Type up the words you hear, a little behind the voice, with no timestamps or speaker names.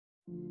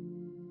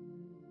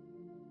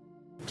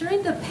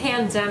During the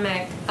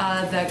pandemic,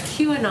 the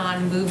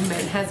QAnon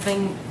movement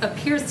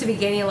appears to be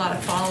gaining a lot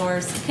of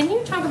followers. Can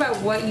you talk about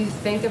what you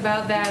think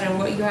about that and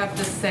what you have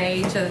to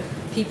say to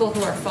people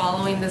who are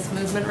following this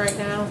movement right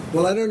now?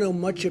 Well, I don't know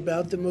much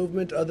about the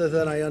movement other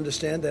than I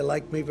understand they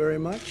like me very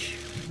much,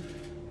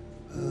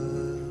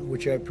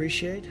 which I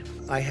appreciate.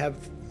 I have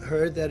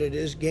heard that it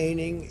is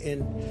gaining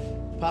in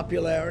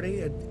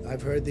popularity.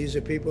 I've heard these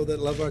are people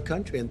that love our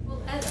country.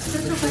 Well, at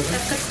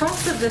the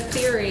crux of the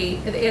theory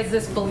is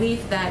this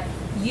belief that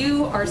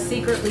you are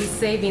secretly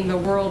saving the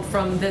world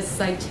from this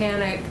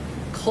satanic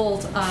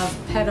cult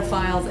of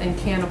pedophiles and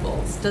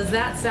cannibals. Does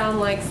that sound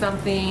like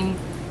something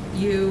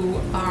you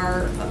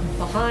are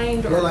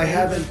behind? Well, I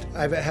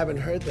haven't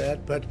heard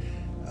that, but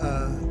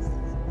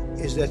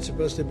is that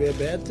supposed to be a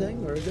bad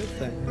thing or a good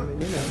thing? I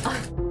mean, you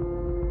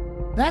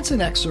know. That's an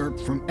excerpt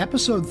from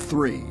episode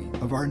 3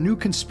 of our new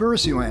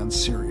Conspiracyland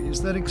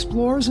series that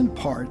explores in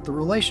part the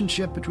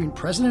relationship between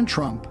President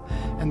Trump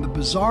and the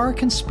bizarre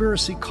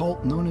conspiracy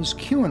cult known as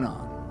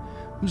QAnon,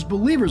 whose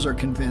believers are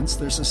convinced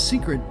there's a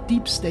secret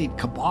deep state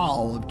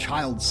cabal of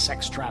child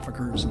sex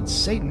traffickers and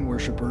Satan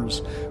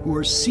worshippers who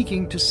are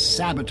seeking to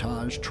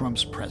sabotage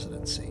Trump's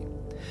presidency.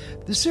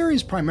 The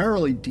series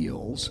primarily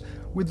deals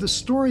with the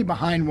story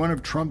behind one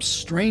of Trump's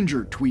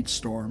stranger tweet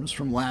storms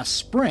from last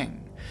spring,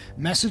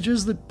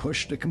 messages that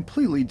pushed a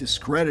completely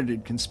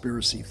discredited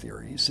conspiracy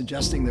theory,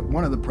 suggesting that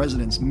one of the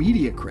president's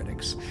media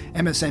critics,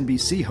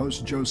 MSNBC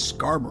host Joe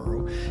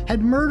Scarborough,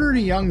 had murdered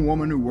a young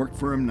woman who worked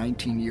for him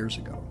 19 years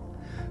ago.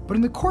 But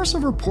in the course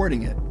of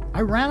reporting it,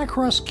 I ran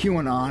across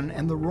QAnon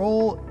and the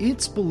role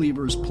its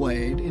believers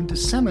played in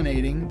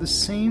disseminating the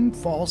same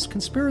false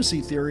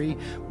conspiracy theory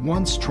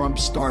once Trump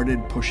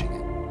started pushing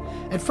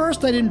it. At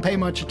first, I didn't pay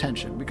much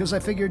attention because I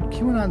figured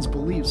QAnon's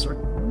beliefs are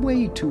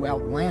way too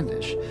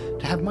outlandish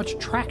to have much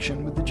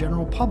traction with the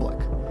general public.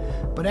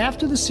 But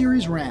after the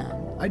series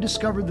ran, I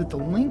discovered that the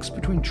links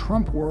between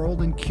Trump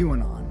World and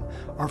QAnon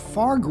are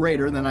far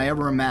greater than I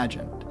ever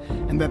imagined,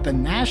 and that the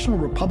National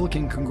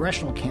Republican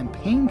Congressional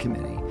Campaign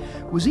Committee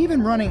was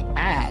even running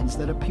ads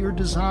that appear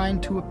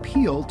designed to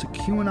appeal to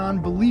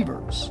QAnon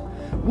believers.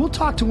 We'll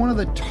talk to one of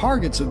the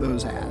targets of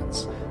those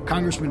ads,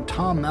 Congressman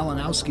Tom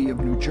Malinowski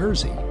of New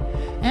Jersey,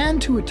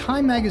 and to a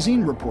Time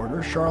magazine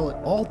reporter,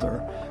 Charlotte Alter,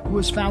 who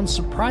has found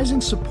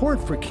surprising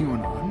support for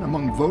QAnon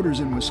among voters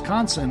in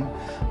Wisconsin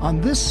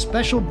on this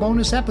special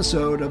bonus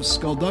episode of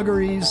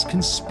Skullduggery's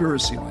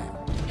Conspiracyland.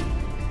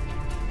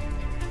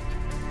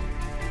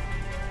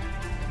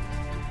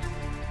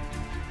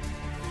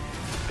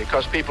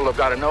 Because people have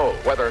got to know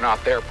whether or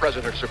not their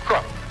president's a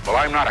crook. Well,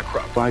 I'm not a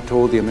crook. I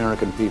told the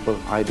American people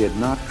I did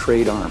not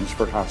trade arms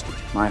for hostages.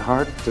 My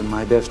heart and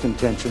my best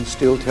intentions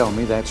still tell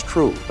me that's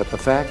true, but the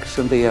facts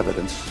and the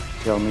evidence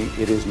tell me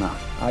it is not.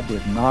 I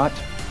did not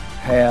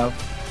have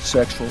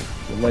sexual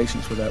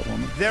relations with that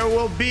woman. There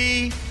will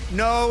be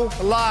no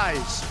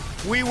lies.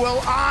 We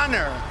will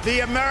honor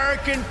the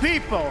American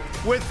people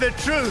with the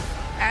truth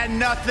and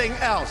nothing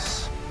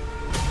else.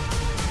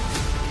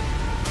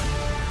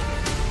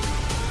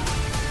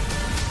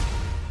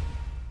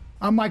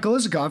 I'm Michael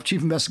Isikoff,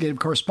 Chief Investigative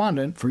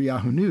Correspondent for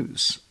Yahoo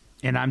News.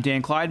 And I'm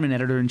Dan Kleidman,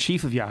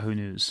 Editor-in-Chief of Yahoo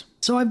News.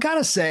 So I've got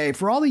to say,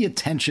 for all the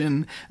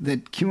attention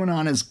that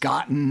QAnon has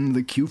gotten,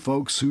 the Q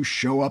folks who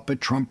show up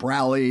at Trump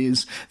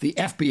rallies, the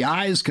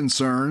FBI's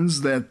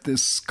concerns that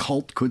this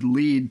cult could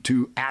lead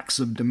to acts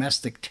of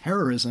domestic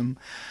terrorism,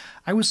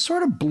 I was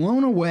sort of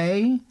blown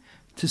away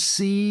to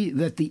see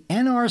that the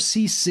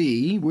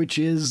NRCC, which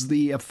is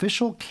the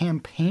official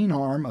campaign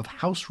arm of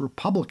House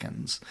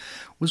Republicans,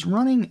 was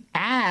running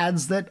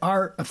ads that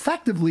are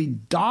effectively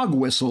dog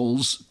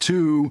whistles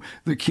to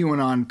the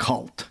QAnon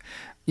cult.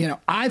 You know,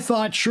 I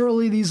thought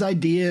surely these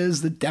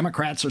ideas that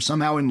Democrats are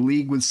somehow in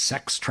league with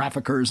sex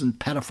traffickers and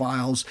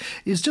pedophiles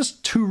is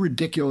just too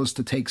ridiculous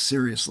to take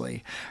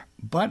seriously.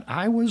 But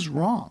I was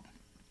wrong.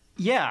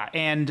 Yeah,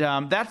 and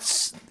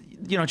that's,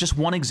 just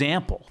one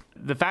example.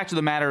 The fact of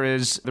the matter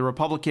is the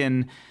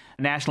Republican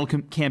National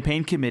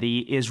Campaign Committee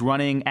is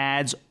running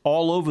ads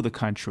all over the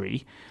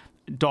country,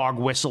 dog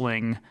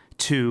whistling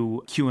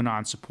to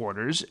QAnon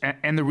supporters.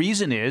 And the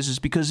reason is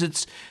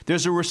because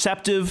there's a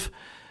receptive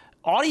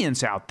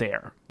audience out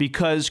there,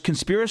 because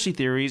conspiracy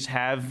theories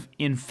have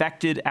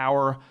infected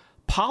our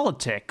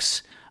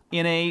politics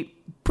in a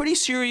pretty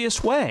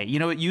serious way.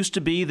 It used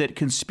to be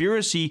that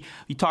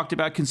you talked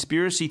about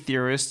conspiracy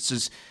theorists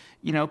as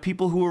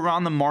people who are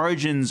on the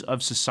margins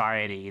of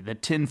society, the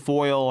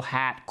tinfoil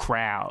hat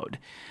crowd.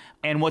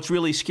 And what's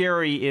really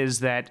scary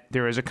is that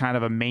there is a kind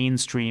of a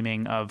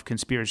mainstreaming of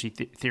conspiracy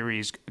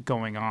theories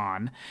going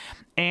on.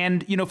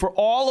 And, for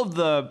all of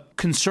the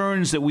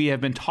concerns that we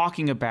have been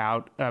talking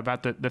about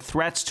the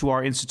threats to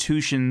our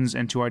institutions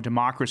and to our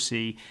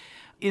democracy,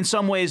 in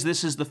some ways,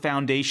 this is the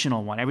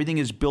foundational one. Everything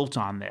is built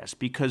on this,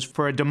 because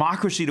for a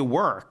democracy to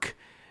work,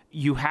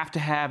 there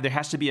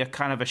has to be a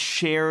kind of a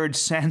shared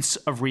sense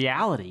of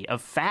reality,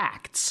 of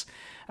facts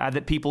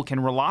that people can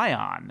rely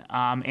on.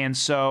 And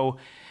so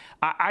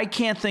I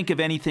can't think of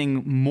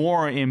anything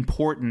more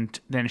important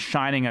than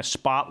shining a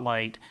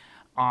spotlight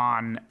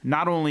on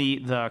not only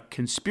the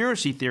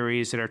conspiracy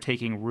theories that are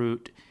taking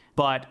root,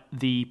 but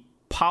the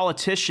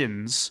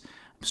politicians,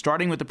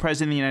 starting with the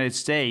President of the United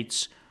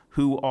States,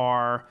 who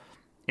are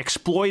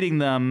exploiting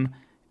them,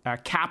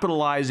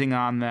 capitalizing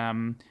on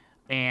them,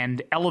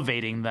 and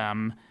elevating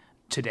them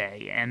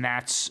today. And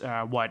that's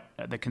what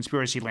the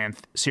Conspiracy Land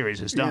series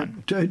has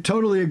done. Yeah,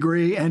 totally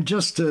agree. And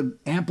just to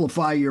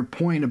amplify your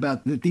point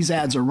about that these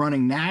ads are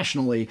running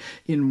nationally,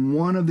 in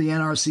one of the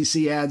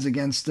NRCC ads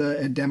against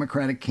a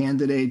Democratic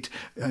candidate,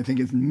 I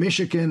think it's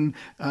Michigan,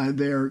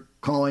 they're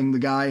calling the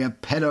guy a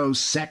pedo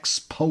sex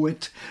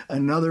poet.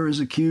 Another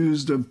is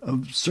accused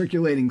of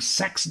circulating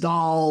sex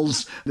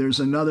dolls. There's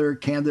another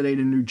candidate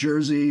in New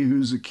Jersey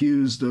who's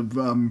accused of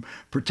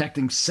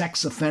protecting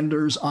sex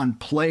offenders on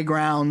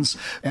playgrounds.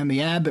 And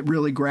the ad that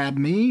really grabbed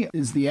me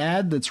is the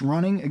ad that's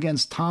running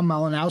against Tom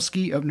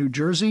Malinowski of New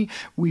Jersey.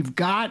 We've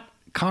got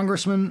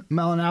Congressman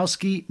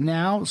Malinowski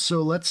now,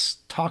 so let's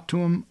talk to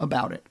him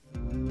about it.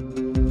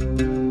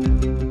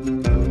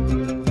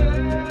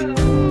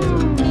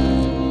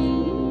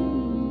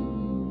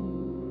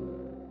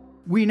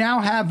 We now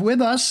have with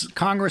us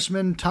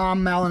Congressman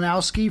Tom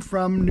Malinowski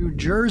from New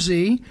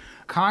Jersey.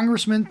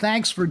 Congressman,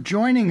 thanks for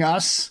joining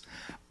us.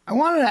 I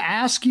wanted to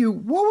ask you,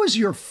 what was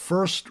your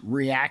first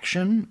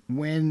reaction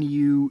when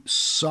you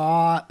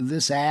saw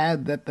this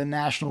ad that the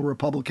National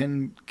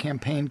Republican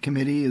Campaign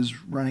Committee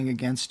is running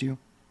against you?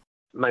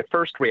 My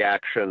first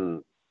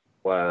reaction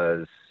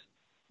was,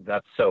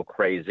 that's so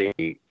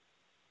crazy.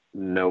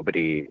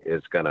 Nobody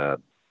is going to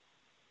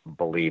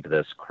believe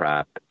this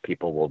crap.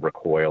 People will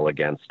recoil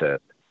against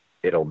it.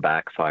 It'll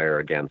backfire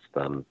against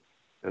them.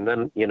 And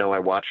then, I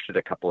watched it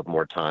a couple of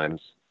more times.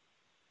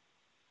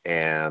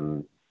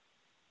 And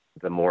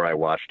the more I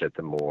watched it,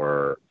 the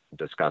more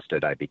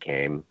disgusted I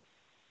became.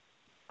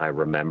 I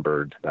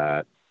remembered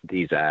that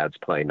these ads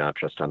play not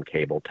just on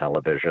cable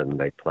television,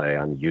 they play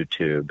on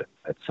YouTube.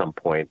 At some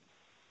point,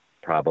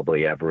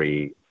 probably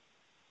every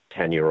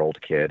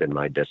 10-year-old kid in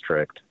my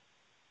district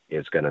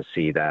is going to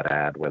see that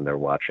ad when they're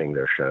watching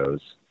their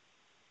shows.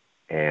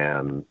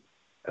 And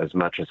as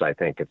much as I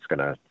think it's going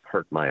to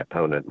hurt my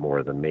opponent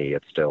more than me,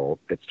 it's still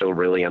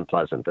really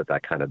unpleasant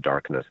that kind of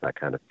darkness, that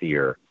kind of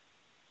fear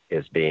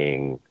is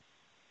being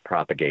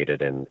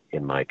propagated in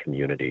my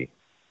community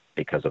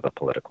because of a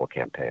political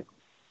campaign.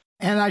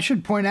 And I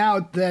should point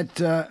out that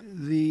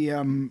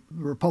the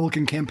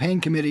Republican Campaign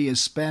Committee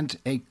has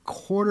spent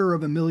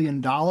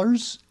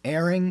 $250,000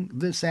 airing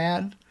this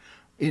ad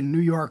in New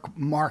York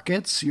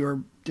markets.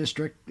 Your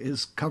district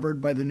is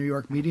covered by the New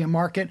York media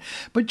market.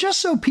 But just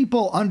so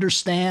people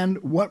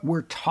understand what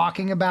we're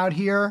talking about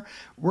here,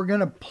 we're going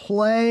to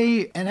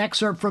play an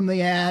excerpt from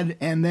the ad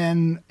and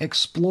then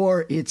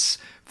explore its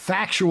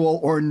factual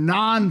or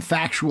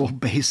non-factual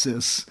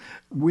basis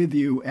with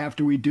you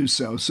after we do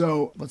so.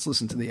 So let's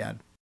listen to the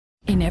ad.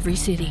 In every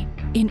city,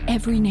 in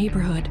every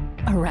neighborhood,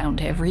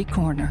 around every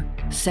corner,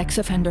 sex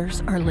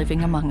offenders are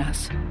living among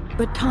us.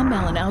 But Tom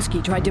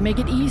Malinowski tried to make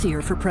it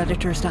easier for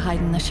predators to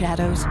hide in the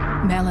shadows.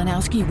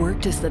 Malinowski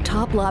worked as the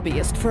top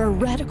lobbyist for a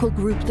radical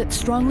group that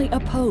strongly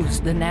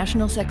opposed the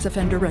National Sex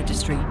Offender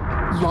Registry.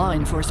 Law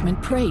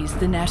enforcement praised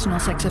the National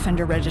Sex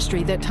Offender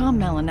Registry that Tom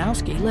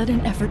Malinowski led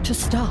an effort to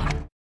stop.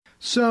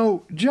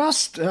 So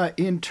just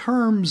in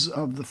terms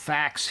of the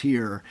facts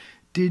here,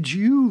 did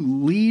you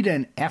lead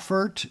an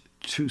effort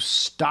to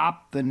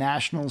stop the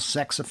National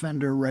Sex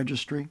Offender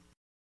Registry?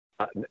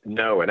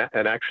 No, and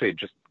actually,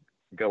 just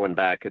going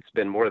back, it's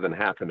been more than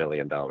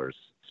 $500,000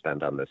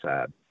 spent on this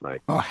ad,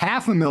 Mike. Oh,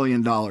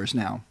 $500,000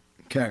 now.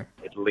 Okay.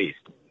 At least.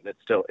 It's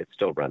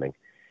still running.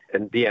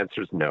 And the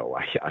answer is no.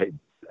 I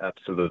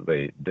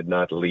absolutely did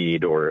not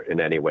lead or in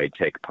any way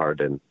take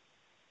part in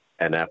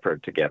an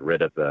effort to get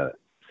rid of the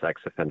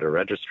Sex Offender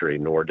Registry,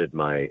 nor did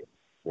my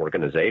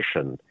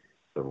organization.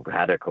 The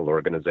radical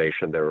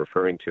organization they're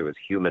referring to is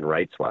Human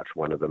Rights Watch,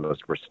 one of the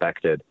most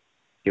respected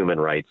human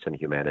rights and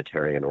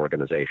humanitarian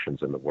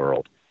organizations in the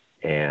world.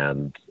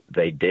 And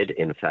they did,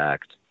 in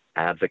fact,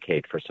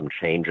 advocate for some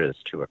changes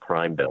to a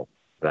crime bill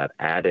that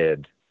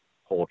added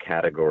whole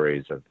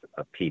categories of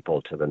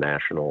people to the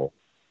National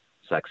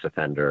Sex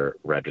Offender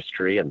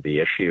Registry. And the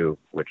issue,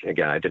 which,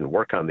 again, I didn't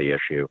work on the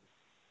issue,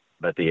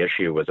 but the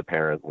issue was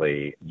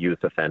apparently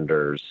youth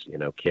offenders,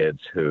 kids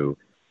who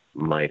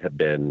might have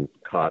been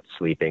caught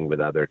sleeping with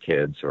other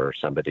kids, or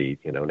somebody,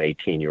 an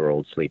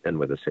 18-year-old sleeping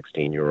with a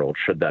 16-year-old.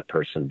 Should that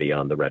person be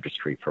on the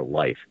registry for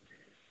life?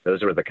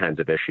 Those are the kinds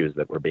of issues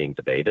that were being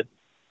debated.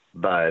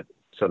 But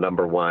so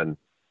number one,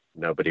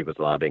 nobody was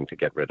lobbying to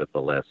get rid of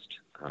the list.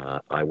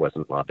 I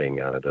wasn't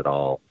lobbying on it at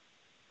all,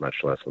 much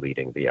less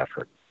leading the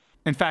effort.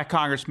 In fact,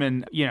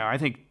 Congressman, I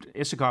think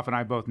Isikoff and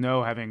I both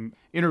know, having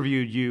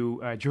interviewed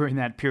you during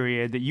that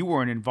period, that you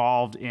weren't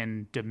involved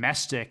in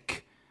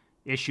domestic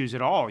issues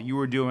at all. You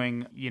were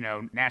doing,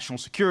 national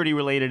security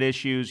related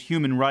issues,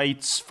 human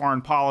rights,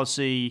 foreign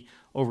policy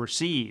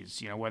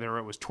overseas, whether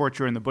it was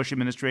torture in the Bush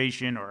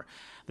administration or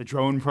the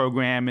drone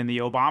program in the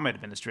Obama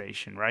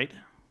administration, right?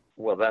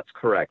 Well, that's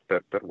correct.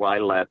 But why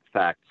let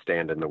facts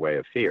stand in the way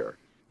of fear?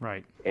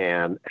 Right.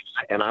 And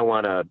I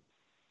want to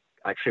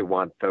actually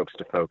want folks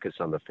to focus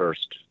on the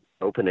first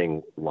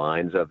opening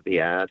lines of the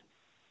ad.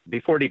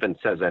 Before it even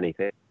says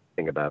anything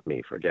about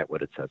me, forget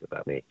what it says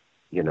about me.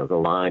 You know, the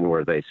line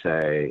where they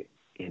say,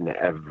 in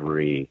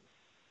every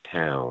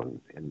town,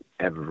 in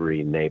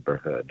every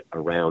neighborhood,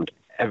 around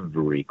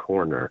every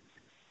corner,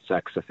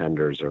 sex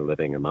offenders are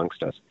living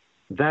amongst us.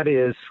 That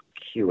is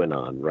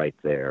QAnon right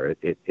there.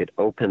 It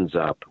opens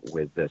up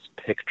with this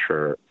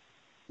picture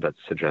that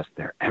suggests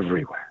they're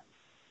everywhere.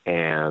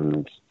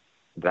 And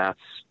that's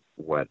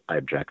what I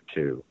object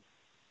to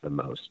the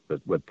most.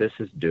 But what this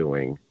is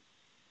doing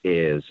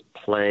is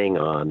playing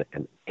on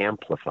and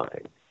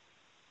amplifying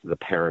the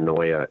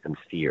paranoia and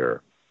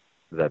fear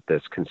that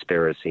this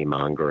conspiracy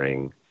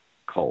mongering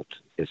cult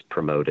is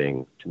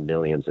promoting to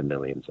millions and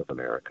millions of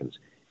Americans,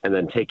 and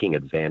then taking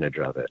advantage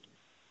of it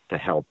to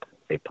help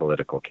a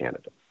political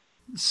candidate.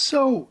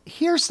 So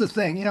here's the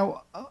thing, you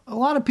know, a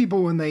lot of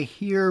people, when they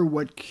hear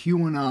what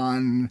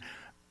QAnon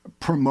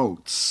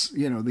promotes,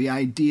 you know, the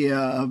idea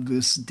of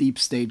this deep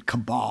state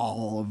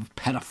cabal of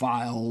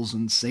pedophiles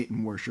and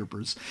Satan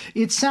worshipers,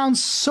 it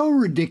sounds so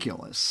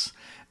ridiculous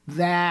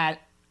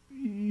that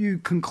you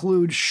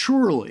conclude,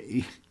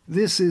 surely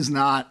this is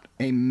not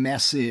a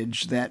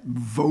message that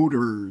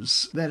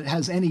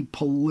has any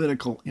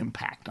political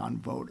impact on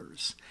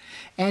voters.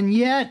 And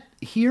yet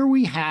here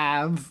we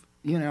have,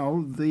 you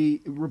know, the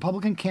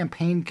Republican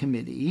Campaign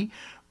Committee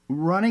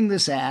running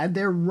this ad.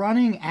 They're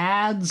running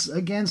ads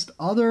against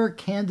other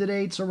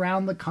candidates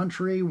around the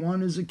country.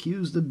 One is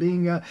accused of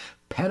being a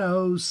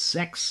pedo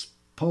sex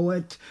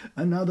poet,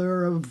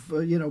 another of,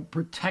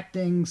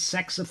 protecting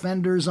sex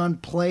offenders on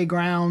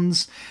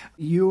playgrounds.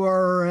 You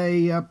are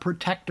a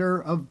protector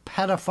of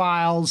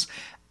pedophiles.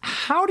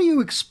 How do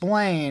you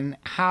explain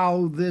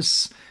how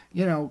this,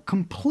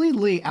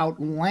 completely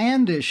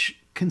outlandish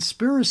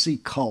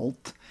conspiracy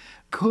cult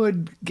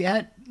could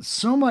get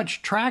so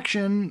much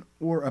traction,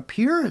 or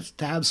appears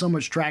to have so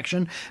much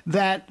traction,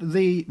 that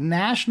the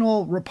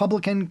National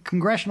Republican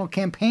Congressional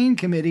Campaign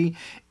Committee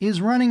is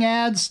running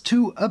ads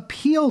to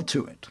appeal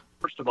to it?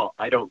 First of all,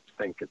 I don't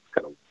think it's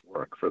going to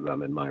work for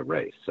them in my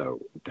race.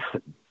 So,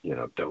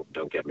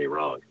 don't get me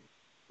wrong.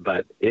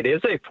 But it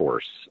is a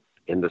force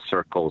in the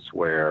circles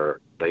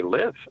where they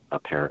live,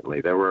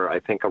 apparently. There were,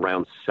 I think,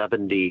 around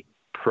 70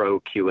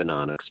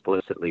 pro-QAnon,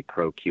 explicitly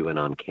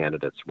pro-QAnon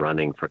candidates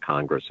running for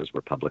Congress as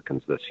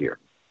Republicans this year.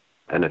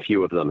 And a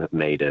few of them have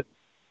made it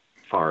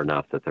far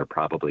enough that they're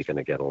probably going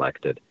to get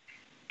elected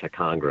to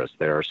Congress.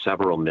 There are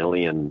several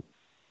million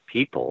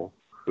people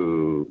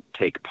who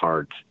take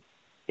part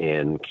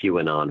in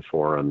QAnon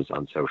forums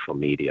on social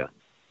media.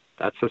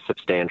 That's a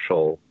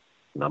substantial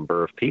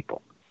number of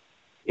people.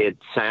 It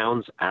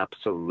sounds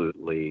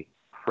absolutely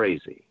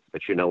crazy.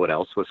 But you know what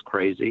else was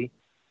crazy?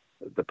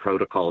 The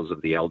Protocols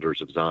of the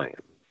Elders of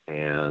Zion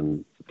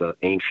and the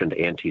ancient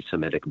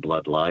anti-Semitic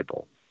blood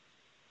libel,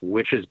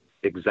 which is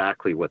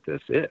exactly what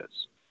this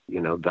is.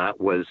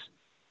 That was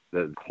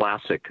the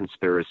classic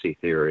conspiracy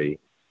theory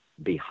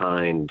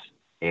behind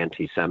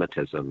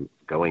anti-Semitism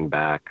going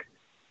back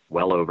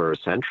well over a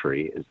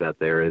century, is that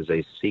there is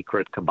a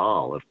secret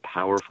cabal of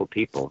powerful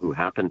people who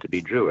happen to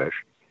be Jewish,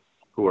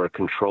 who are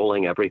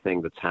controlling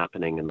everything that's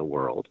happening in the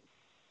world,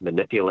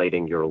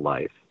 manipulating your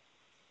life,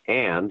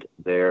 and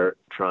they're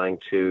trying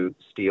to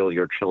steal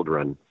your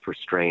children for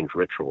strange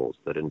rituals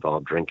that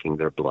involve drinking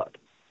their blood.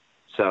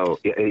 So,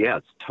 yeah,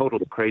 it's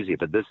totally crazy,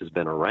 but this has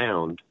been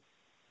around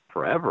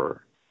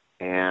forever,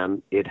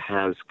 and it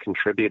has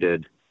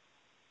contributed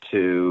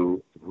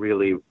to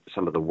really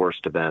some of the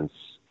worst events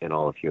in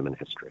all of human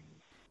history.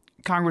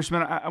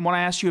 Congressman, I want to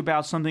ask you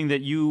about something that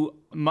you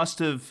must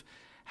have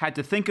had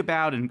to think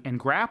about and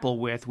grapple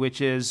with,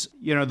 which is,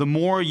 the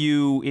more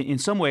you, in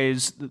some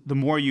ways, the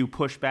more you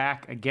push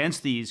back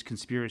against these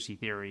conspiracy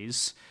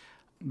theories,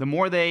 the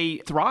more they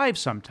thrive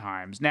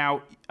sometimes.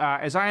 Now,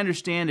 as I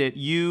understand it,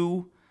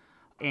 you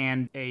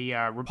and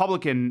a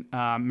Republican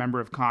member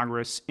of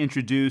Congress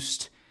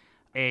introduced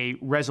a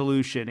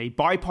resolution, a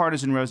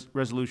bipartisan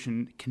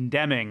resolution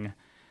condemning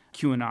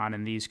QAnon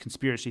and these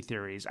conspiracy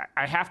theories.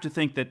 I have to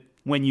think that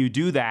when you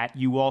do that,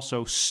 you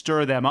also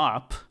stir them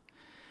up,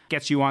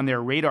 gets you on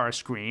their radar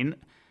screen.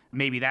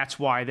 Maybe that's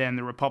why then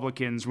the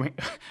Republicans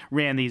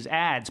ran these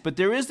ads. But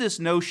there is this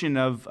notion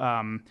of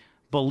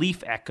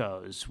belief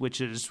echoes,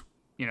 which is,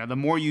 the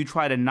more you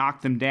try to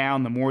knock them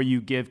down, the more you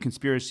give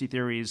conspiracy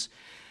theories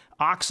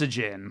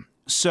oxygen.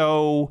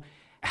 So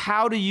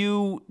how do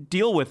you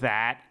deal with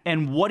that?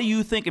 And what do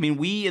you think? I mean,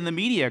 we in the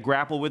media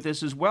grapple with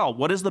this as well.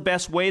 What is the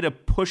best way to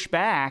push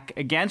back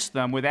against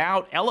them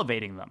without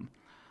elevating them?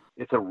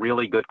 It's a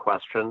really good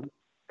question.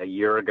 A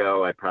year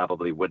ago, I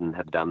probably wouldn't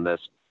have done this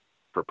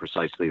for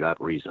precisely that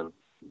reason.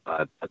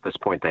 But at this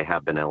point, they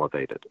have been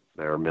elevated.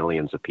 There are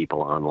millions of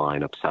people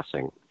online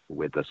obsessing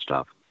with this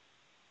stuff.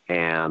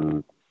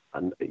 And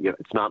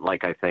it's not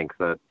like I think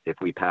that if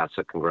we pass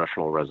a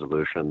congressional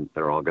resolution,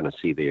 they're all going to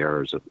see the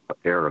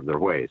error of their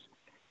ways.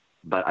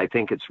 But I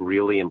think it's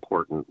really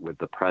important with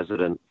the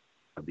President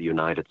of the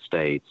United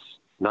States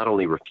not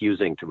only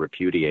refusing to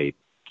repudiate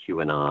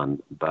QAnon,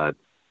 but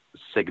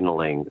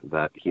signaling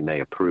that he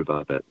may approve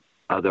of it.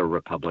 other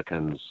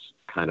Republicans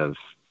kind of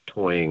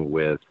toying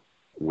with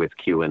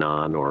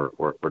QAnon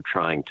or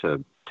trying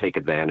to take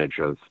advantage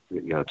of,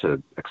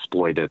 to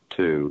exploit it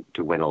to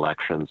win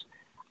elections.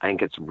 I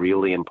think it's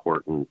really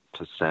important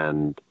to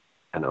send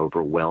an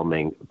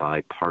overwhelming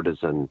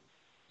bipartisan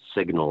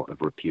signal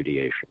of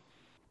repudiation.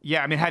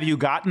 Yeah, I mean, have you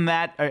gotten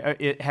that?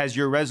 Has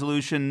your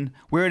resolution,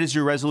 where does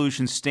your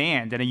resolution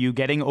stand? And are you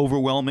getting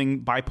overwhelming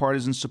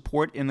bipartisan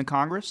support in the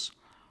Congress?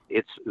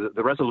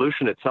 The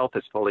resolution itself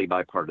is fully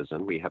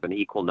bipartisan. We have an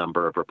equal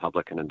number of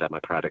Republican and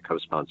Democratic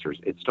co-sponsors.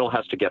 It still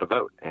has to get a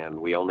vote, and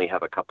we only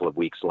have a couple of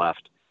weeks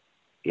left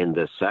in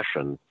this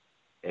session.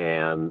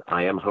 And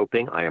I am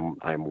hoping,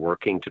 I'm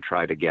working to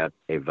try to get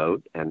a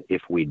vote. And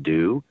if we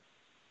do,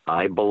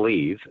 I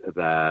believe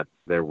that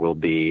there will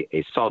be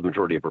a solid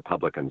majority of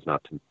Republicans,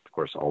 not to, of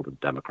course, all the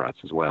Democrats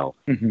as well,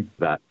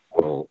 that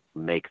will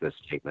make this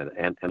statement.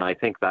 And I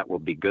think that will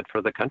be good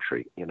for the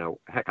country.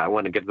 Heck, I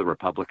want to give the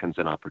Republicans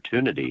an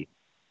opportunity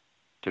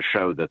to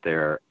show that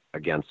they're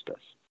against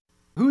us.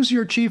 Who's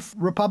your chief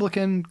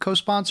Republican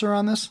co-sponsor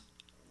on this?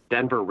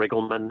 Denver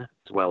Riggleman,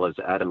 as well as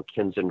Adam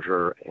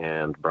Kinzinger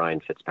and Brian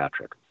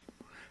Fitzpatrick.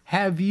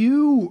 Have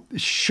you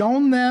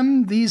shown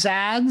them these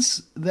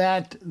ads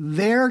that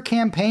their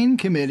campaign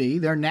committee,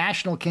 their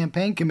national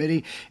campaign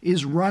committee,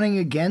 is running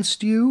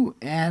against you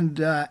and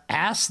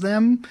asked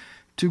them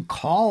to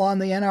call on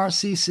the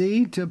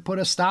NRCC to put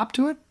a stop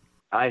to it?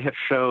 I have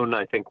shown,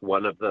 I think,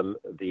 one of them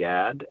the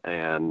ad.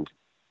 And,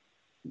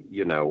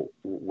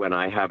 when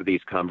I have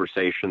these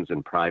conversations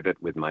in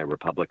private with my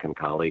Republican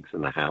colleagues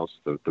in the House,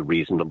 the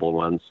reasonable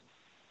ones,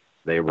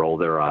 they roll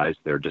their eyes.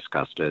 They're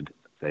disgusted.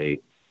 They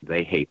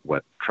hate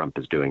what Trump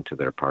is doing to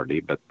their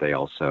party, but they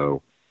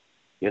also,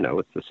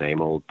 it's the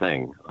same old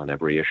thing on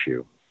every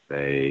issue.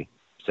 They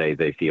say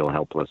they feel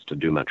helpless to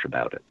do much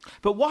about it.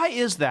 But why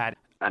is that?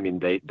 I mean,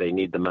 they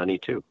need the money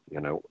too.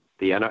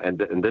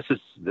 And this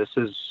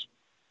is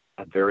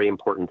a very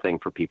important thing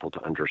for people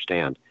to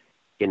understand.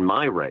 In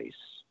my race,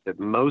 that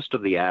most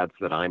of the ads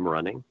that I'm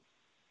running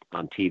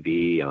on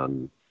TV,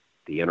 on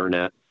the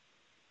internet,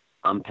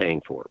 I'm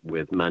paying for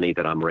with money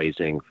that I'm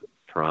raising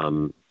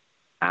from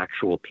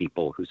actual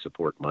people who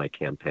support my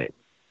campaign.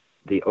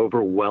 The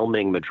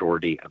overwhelming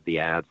majority of the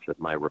ads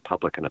that my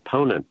Republican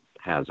opponent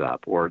has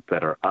up or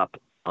that are up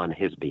on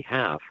his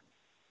behalf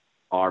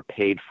are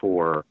paid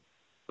for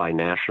by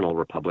national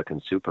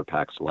Republican super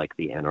PACs like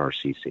the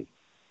NRCC.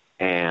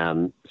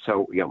 And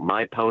so,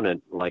 my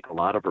opponent, like a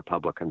lot of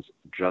Republicans,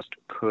 just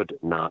could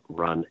not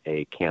run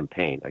a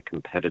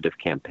competitive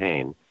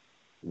campaign,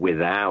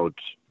 without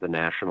the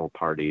national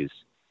party's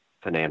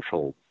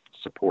financial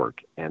support.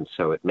 And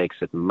so it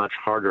makes it much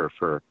harder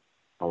for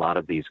a lot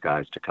of these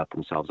guys to cut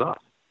themselves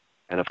off.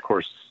 And of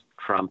course,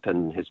 Trump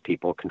and his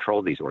people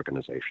control these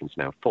organizations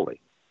now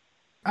fully.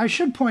 I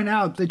should point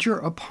out that your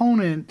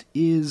opponent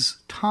is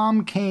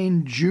Tom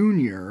Kean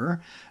Jr.,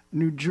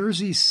 New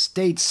Jersey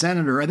state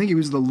senator. I think he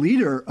was the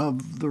leader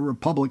of the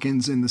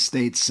Republicans in the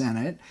state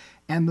Senate,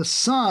 and the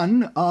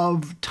son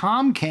of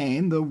Tom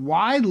Kean, the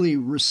widely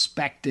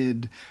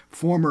respected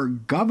former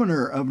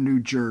governor of New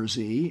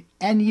Jersey.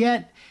 And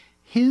yet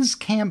his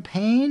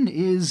campaign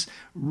is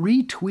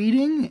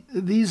retweeting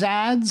these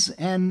ads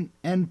and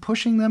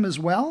pushing them as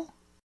well?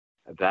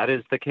 That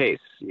is the case,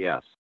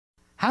 yes.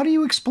 How do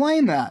you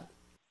explain that?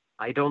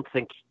 I don't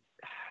think,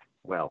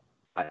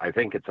 I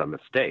think it's a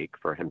mistake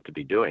for him to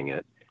be doing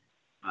it.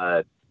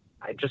 I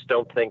just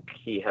don't think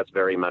he has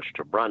very much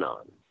to run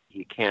on.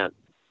 He can't,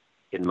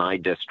 in my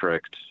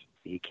district,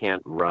 he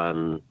can't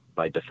run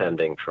by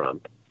defending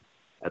Trump.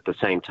 At the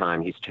same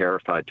time, he's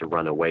terrified to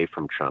run away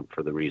from Trump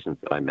for the reasons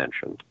that I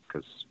mentioned,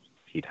 because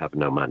he'd have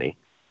no money.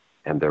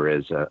 And there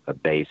is a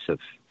base of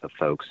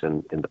folks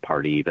in the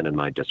party, even in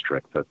my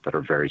district, that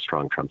are very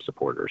strong Trump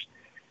supporters.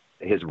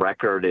 His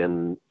record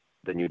in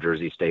the New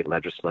Jersey state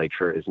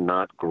legislature is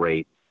not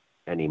great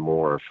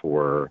anymore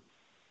for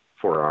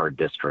our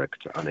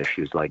district on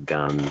issues like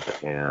guns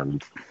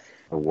and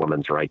a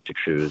woman's right to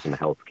choose and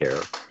health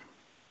care.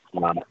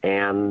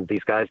 And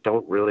these guys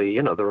don't really,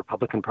 the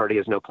Republican Party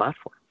has no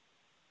platform.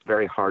 It's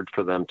very hard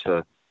for them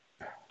to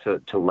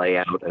lay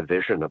out a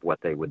vision of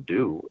what they would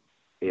do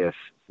if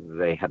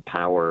they had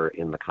power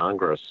in the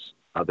Congress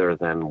other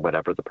than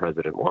whatever the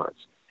president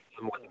wants.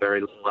 And with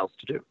very little else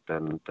to do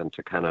than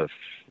to kind of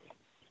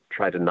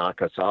try to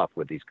knock us off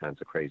with these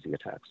kinds of crazy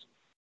attacks.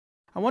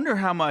 I wonder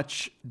how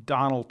much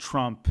Donald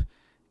Trump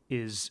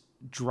is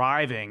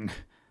driving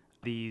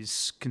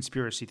these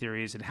conspiracy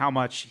theories and how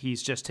much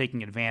he's just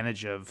taking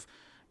advantage of,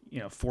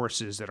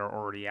 forces that are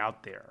already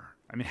out there.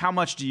 I mean,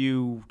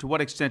 to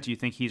what extent do you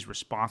think he's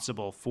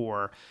responsible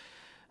for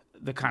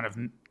the kind of,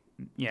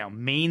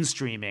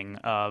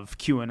 mainstreaming of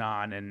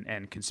QAnon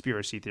and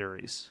conspiracy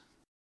theories?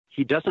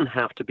 He doesn't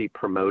have to be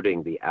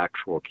promoting the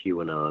actual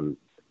QAnon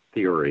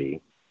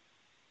theory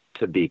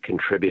to be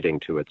contributing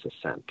to its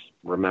ascent.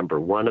 Remember,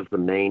 one of the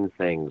main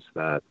things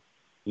that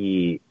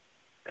he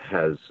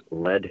has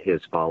led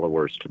his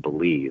followers to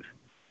believe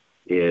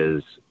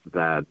is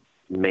that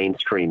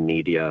mainstream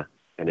media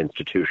and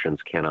institutions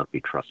cannot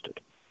be trusted.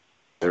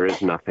 There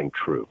is nothing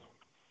true.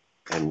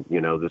 And you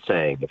know the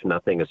saying, if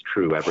nothing is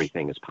true,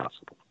 everything is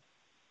possible.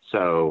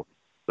 So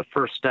the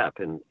first step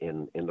in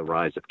the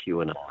rise of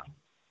QAnon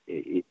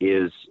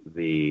is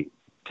the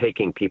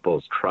taking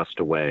people's trust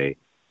away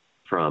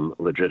from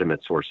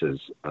legitimate sources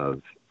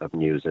of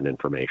news and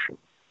information,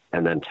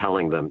 and then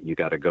telling them you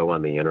got to go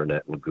on the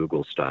internet and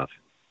Google stuff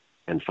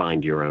and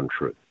find your own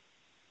truth.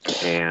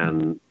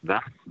 And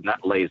that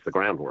lays the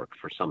groundwork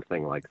for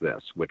something like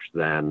this, which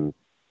then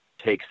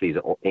takes these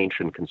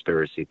ancient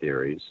conspiracy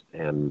theories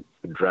and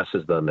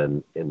addresses them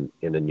in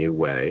a new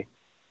way,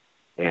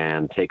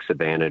 and takes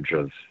advantage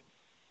of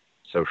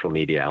social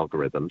media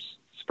algorithms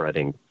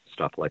spreading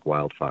stuff like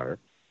wildfire.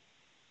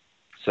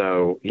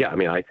 So, yeah, I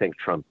mean, I think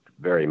Trump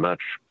very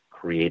much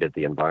created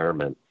the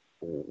environment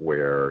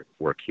where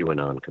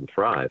QAnon can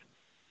thrive.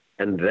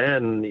 And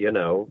then, you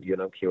know,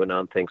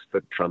 QAnon thinks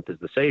that Trump is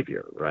the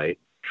savior, right?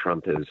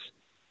 Trump is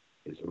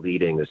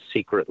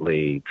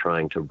secretly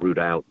trying to root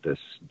out this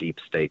deep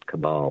state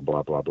cabal,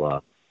 blah, blah, blah.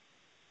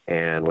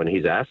 And when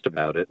he's asked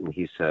about it, and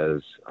he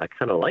says, I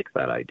kind of like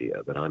that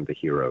idea, that I'm the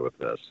hero of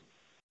this.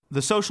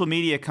 The social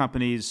media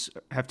companies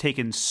have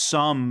taken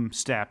some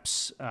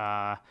steps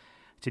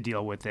to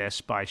deal with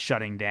this by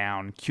shutting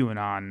down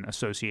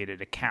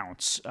QAnon-associated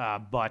accounts.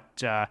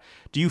 But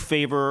do you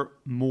favor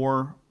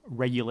more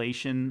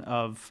regulation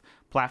of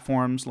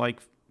platforms like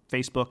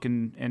Facebook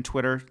and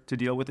Twitter to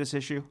deal with this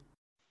issue?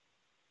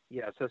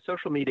 Yeah, so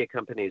social media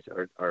companies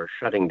are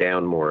shutting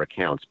down more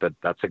accounts, but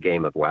that's a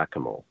game of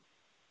whack-a-mole.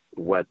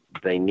 What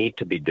they need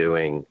to be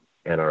doing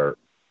and are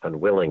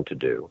unwilling to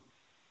do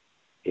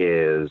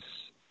is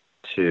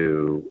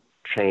to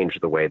change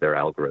the way their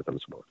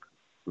algorithms work.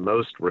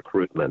 Most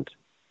recruitment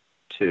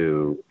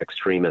to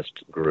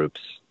extremist groups,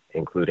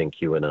 including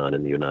QAnon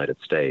in the United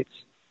States,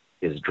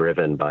 is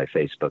driven by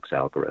Facebook's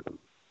algorithm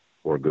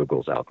or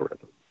Google's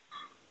algorithm.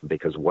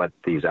 Because what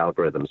these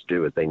algorithms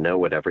do is they know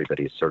what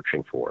everybody's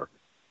searching for.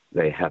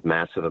 They have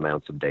massive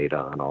amounts of data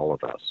on all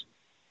of us,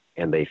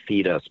 and they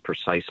feed us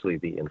precisely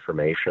the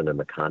information and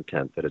the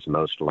content that is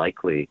most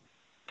likely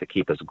to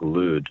keep us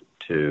glued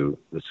to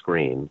the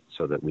screen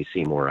so that we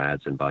see more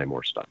ads and buy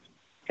more stuff.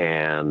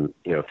 And,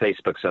 you know,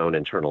 Facebook's own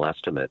internal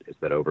estimate is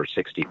that over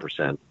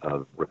 60%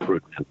 of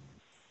recruitment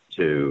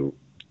to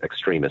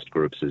extremist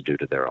groups is due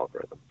to their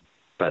algorithm,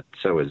 but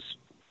so is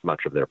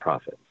much of their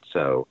profit.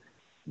 So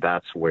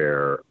that's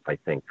where I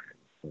think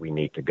we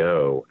need to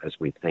go as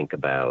we think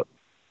about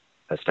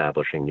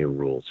establishing new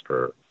rules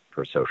for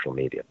social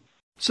media.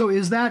 So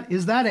is that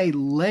a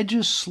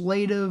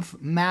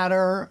legislative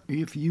matter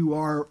if you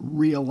are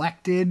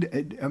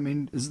reelected? I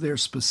mean, is there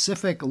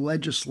specific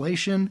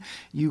legislation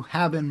you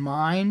have in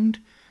mind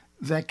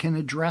that can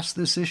address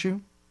this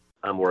issue?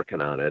 I'm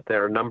working on it.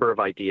 There are a number of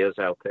ideas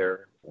out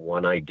there.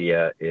 One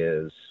idea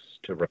is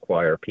to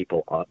require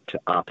people to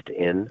opt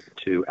in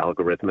to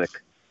algorithmic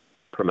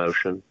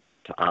promotion,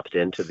 to opt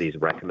into these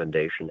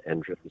recommendation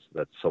engines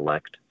that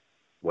select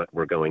what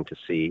we're going to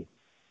see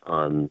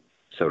on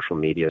social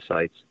media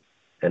sites.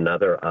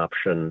 Another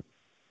option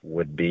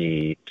would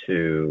be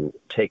to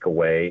take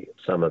away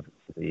some of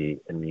the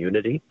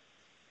immunity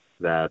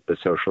that the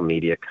social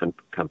media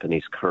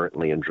companies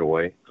currently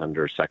enjoy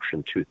under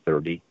Section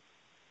 230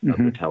 of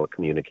the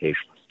Telecommunications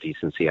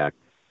Decency Act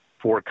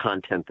for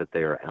content that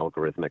they are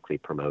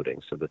algorithmically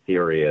promoting. So the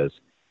theory is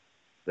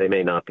they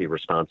may not be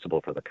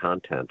responsible for the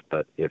content,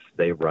 but if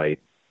they write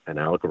an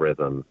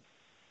algorithm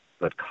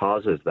that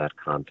causes that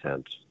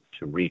content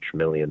to reach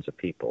millions of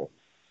people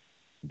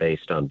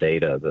based on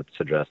data that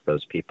suggests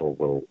those people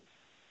will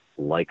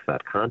like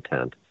that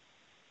content,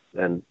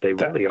 then they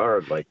really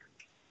are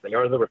they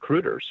are the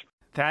recruiters.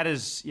 That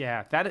is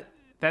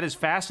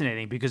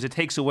fascinating because it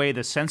takes away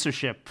the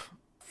censorship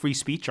free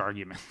speech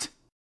argument.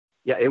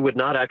 Yeah, it would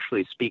not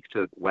actually speak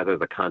to whether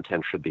the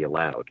content should be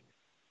allowed.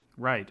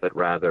 Right. But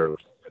rather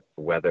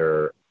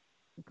whether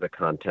the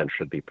content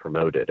should be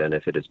promoted. And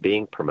if it is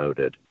being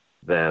promoted,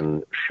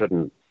 then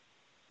shouldn't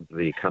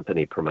the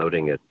company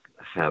promoting it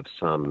have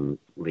some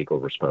legal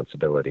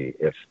responsibility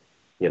if,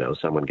 you know,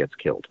 someone gets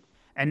killed?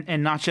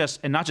 And not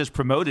just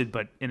promoted,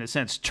 but in a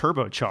sense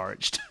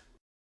turbocharged.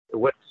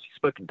 What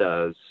Facebook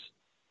does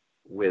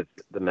with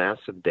the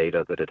massive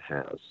data that it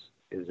has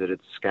is that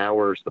it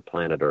scours the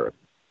planet Earth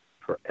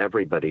for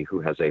everybody who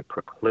has a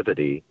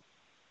proclivity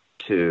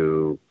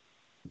to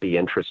be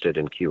interested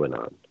in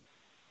QAnon,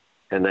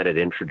 and that it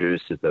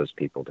introduces those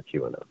people to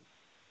QAnon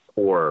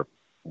or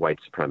white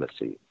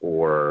supremacy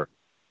or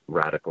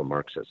radical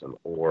Marxism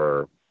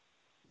or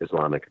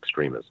Islamic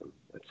extremism,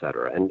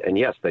 etc. And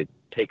yes, they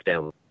take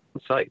down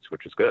sites,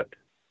 which is good,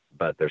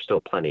 but there's still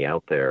plenty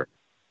out there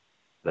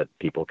that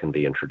people can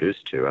be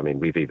introduced to. I mean,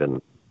 we've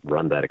even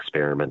run that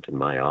experiment in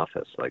my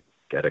office, like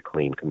get a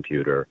clean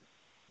computer,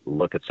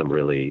 look at some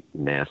really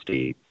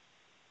nasty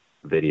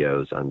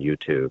videos on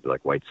YouTube,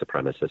 like white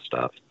supremacist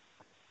stuff,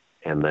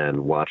 and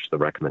then watch the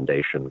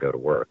recommendation engine go to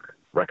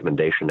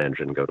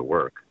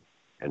work.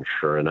 And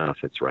sure enough,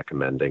 it's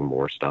recommending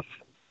more stuff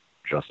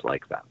just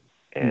like that,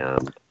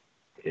 and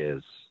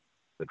is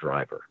the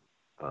driver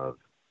of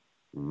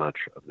much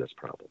of this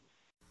problem.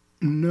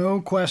 No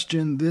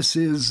question, this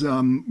is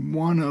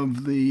one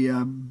of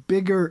the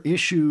bigger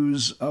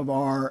issues of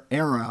our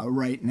era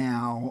right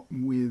now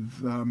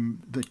with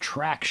the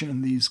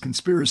traction these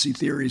conspiracy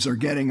theories are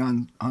getting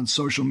on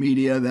social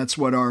media. That's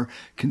what our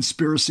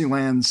Conspiracy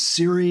Land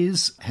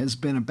series has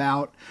been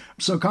about.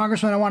 So,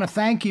 Congressman, I want to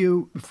thank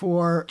you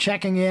for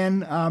checking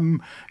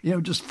in.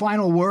 Just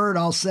final word,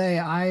 I'll say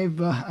I've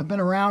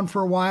been around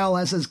for a while,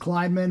 as has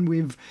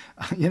Kliedman.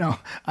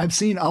 I've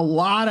seen a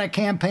lot of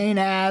campaign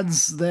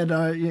ads that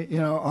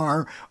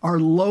are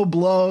low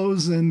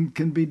blows and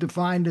can be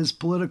defined as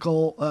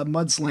political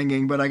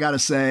mudslinging. But I got to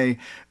say,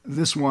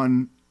 this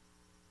one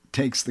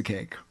takes the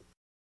cake.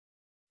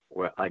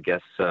 Well, I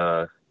guess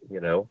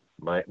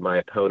my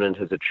opponent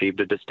has achieved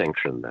a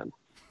distinction then.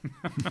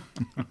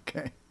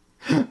 Okay.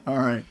 All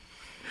right.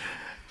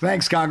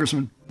 Thanks,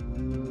 Congressman.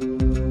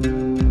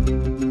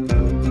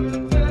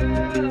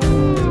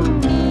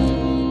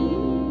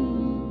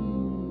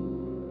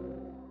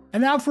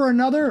 And now for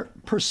another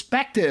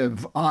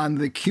perspective on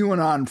the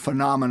QAnon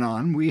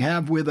phenomenon, we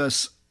have with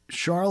us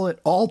Charlotte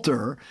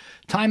Alter,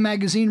 Time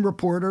magazine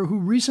reporter who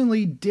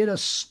recently did a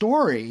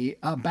story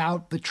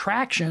about the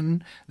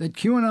traction that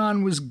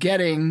QAnon was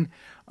getting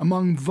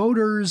among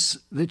voters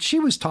that she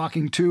was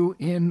talking to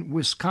in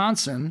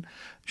Wisconsin.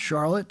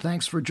 Charlotte,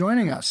 thanks for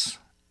joining us.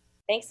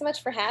 Thanks so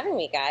much for having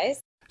me, guys.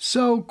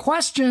 So,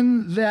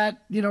 question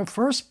that,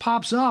 first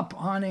pops up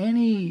on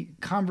any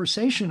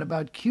conversation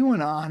about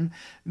QAnon,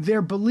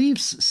 their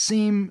beliefs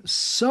seem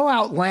so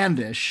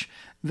outlandish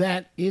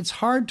that it's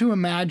hard to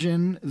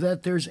imagine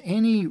that there's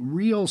any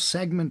real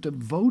segment of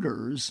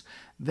voters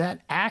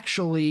that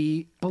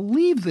actually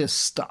believe this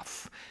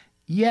stuff.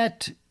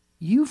 Yet,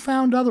 you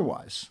found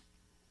otherwise.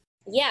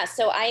 Yeah,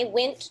 so I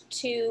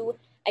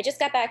just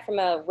got back from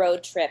a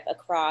road trip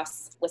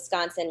across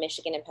Wisconsin,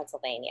 Michigan, and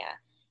Pennsylvania.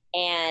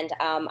 And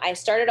I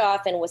started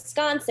off in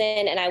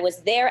Wisconsin, and I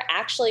was there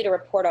actually to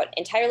report an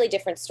entirely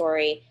different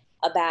story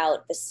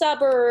about the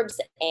suburbs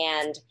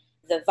and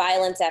the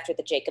violence after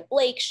the Jacob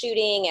Blake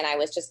shooting. And I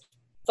was just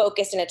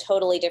focused in a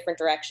totally different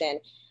direction.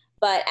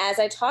 But as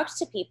I talked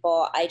to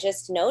people, I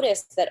just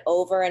noticed that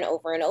over and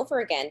over and over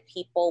again,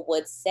 people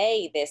would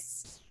say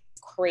this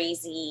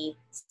crazy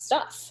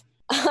stuff.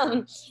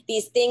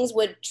 These things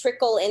would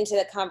trickle into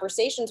the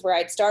conversations where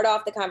I'd start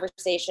off the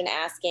conversation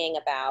asking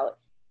about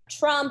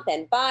Trump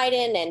and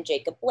Biden and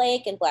Jacob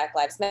Blake and Black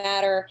Lives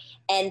Matter.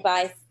 And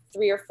by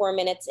 3 or 4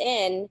 minutes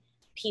in,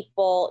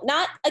 people,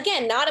 not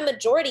a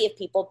majority of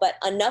people, but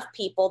enough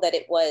people that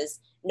it was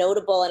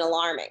notable and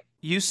alarming.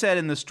 You said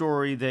in the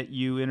story that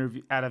you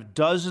interviewed, out of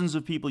dozens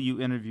of people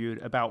you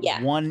interviewed, about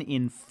 1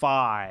 in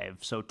 5,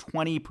 so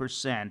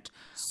 20%,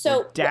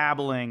 were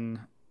dabbling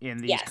in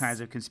these kinds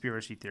of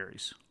conspiracy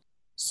theories.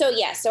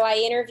 So I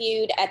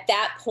interviewed, at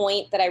that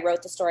point that I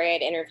wrote the story,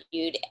 I'd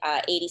interviewed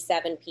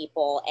 87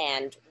 people,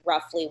 and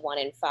roughly 1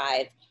 in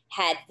 5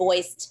 had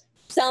voiced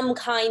some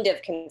kind of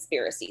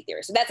conspiracy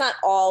theory. So that's not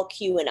all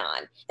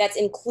QAnon. That's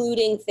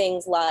including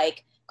things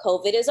like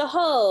COVID is a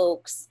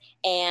hoax,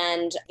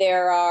 and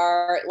there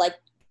are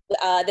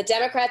the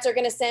Democrats are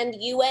going to send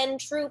UN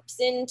troops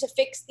in to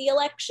fix the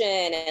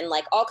election, and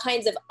all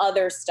kinds of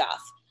other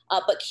stuff.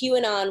 But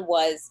QAnon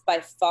was by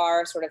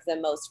far sort of the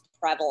most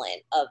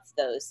prevalent of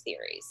those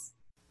theories.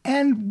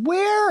 And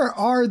where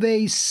are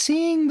they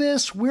seeing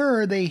this?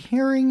 Where are they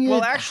hearing it?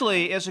 Well,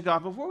 actually,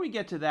 Isikoff, before we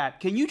get to that,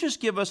 can you just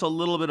give us a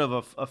little bit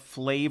of a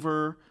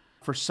flavor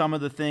for some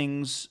of the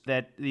things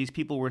that these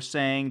people were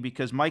saying?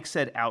 Because Mike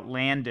said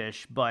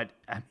outlandish, but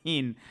I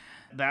mean,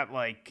 that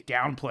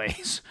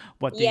downplays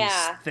what these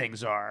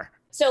things are.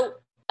 So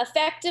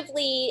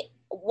effectively,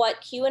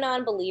 what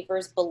QAnon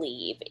believers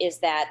believe is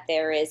that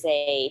there is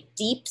a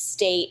deep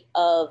state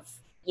of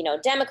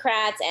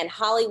Democrats and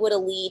Hollywood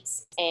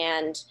elites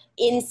and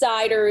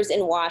insiders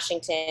in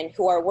Washington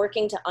who are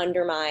working to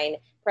undermine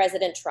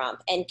President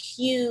Trump. And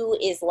Q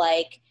is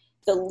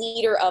the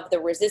leader of the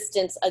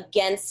resistance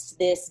against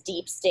this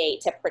deep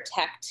state to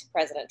protect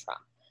President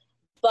Trump.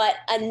 But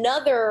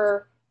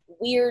another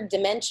weird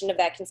dimension of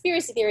that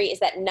conspiracy theory is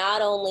that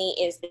not only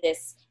is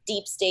this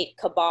deep state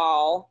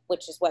cabal,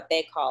 which is what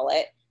they call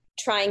it,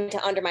 trying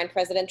to undermine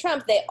President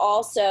Trump, they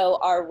also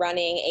are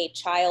running a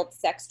child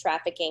sex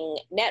trafficking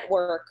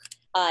network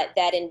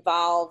that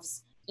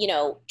involves,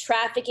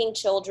 trafficking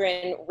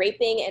children,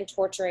 raping and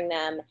torturing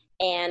them,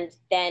 and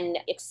then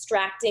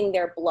extracting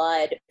their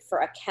blood for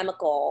a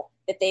chemical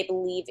that they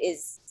believe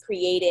is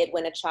created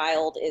when a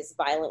child is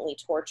violently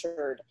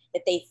tortured,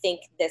 that they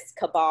think this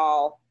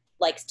cabal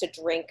likes to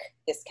drink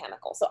this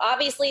chemical. So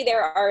obviously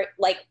there are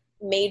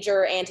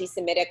major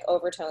anti-Semitic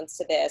overtones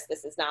to this.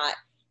 This is not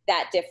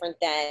that different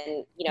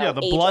than,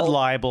 the blood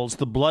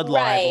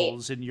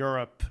libels in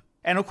Europe.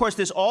 And of course,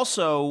 this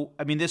also,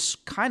 this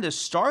kind of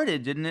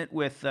started, didn't it,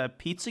 with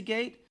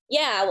Pizzagate?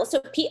 Yeah,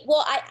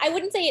 I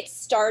wouldn't say it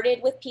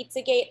started with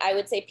Pizzagate. I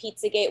would say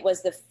Pizzagate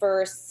was the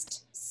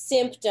first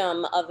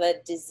symptom of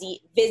a disease,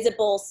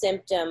 visible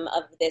symptom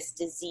of this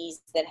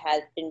disease that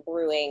has been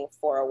brewing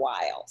for a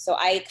while. So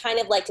I kind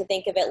of like to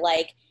think of it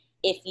like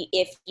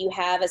if you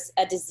have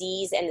a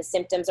disease and the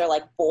symptoms are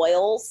like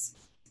boils,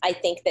 I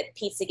think that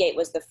Pizzagate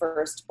was the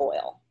first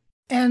boil.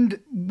 And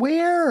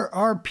where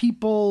are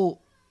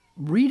people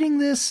reading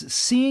this,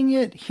 seeing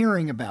it,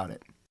 hearing about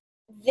it?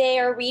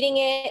 They're reading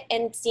it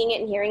and seeing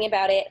it and hearing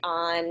about it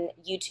on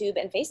YouTube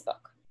and Facebook.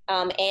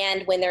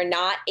 And when they're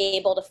not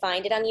able to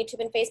find it on YouTube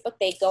and Facebook,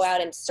 they go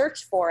out and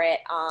search for it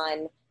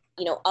on,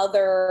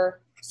 other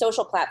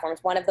social platforms.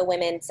 One of the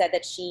women said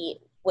that she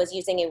was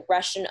using a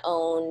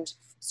Russian-owned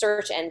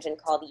search engine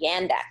called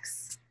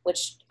Yandex,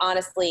 which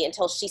honestly,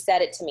 until she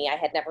said it to me, I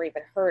had never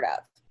even heard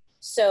of.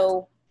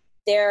 So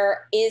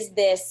there is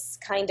this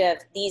kind of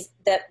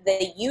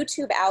the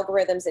YouTube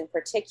algorithms in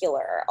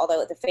particular,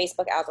 although the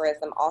Facebook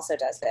algorithm also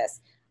does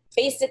this,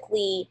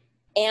 basically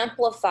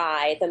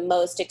amplify the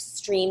most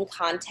extreme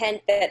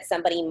content that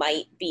somebody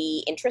might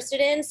be interested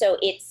in. So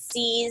it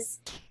sees,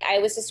 I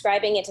was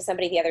describing it to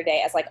somebody the other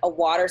day as like a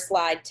water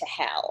slide to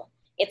hell.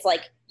 It's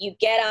like you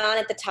get on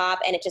at the top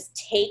and it just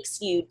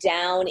takes you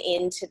down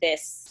into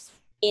this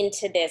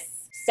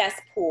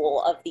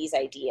cesspool of these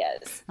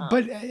ideas.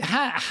 But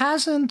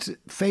hasn't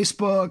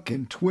Facebook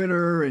and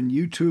Twitter and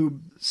YouTube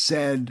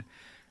said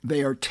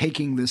they are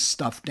taking this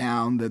stuff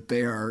down, that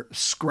they are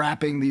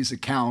scrapping these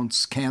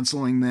accounts,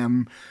 canceling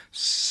them?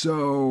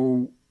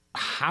 So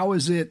how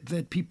is it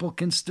that people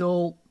can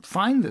still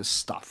find this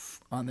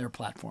stuff on their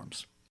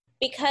platforms?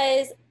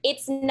 Because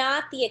it's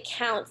not the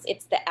accounts,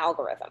 it's the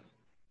algorithm.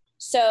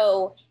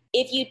 So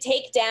if you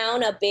take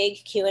down a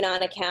big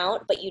QAnon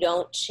account, but you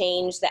don't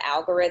change the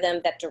algorithm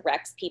that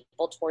directs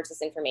people towards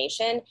this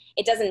information,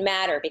 it doesn't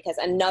matter, because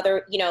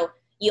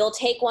you'll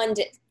take one,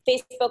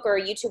 Facebook or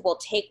YouTube will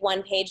take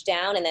one page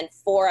down and then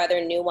 4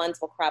 other new ones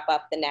will crop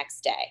up the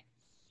next day.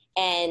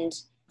 And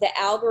the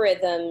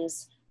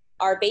algorithms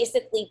are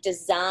basically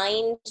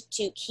designed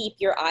to keep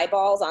your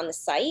eyeballs on the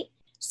site.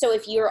 So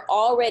if you're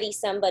already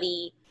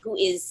somebody who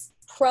is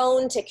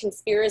prone to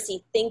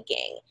conspiracy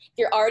thinking, if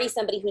you're already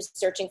somebody who's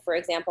searching, for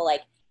example,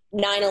 like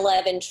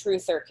 9/11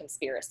 truther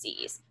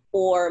conspiracies,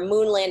 or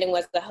moon landing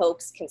was the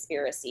hoax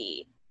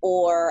conspiracy,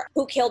 or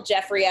who killed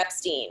Jeffrey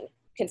Epstein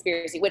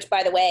conspiracy, which,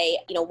 by the way,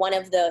 one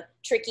of the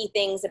tricky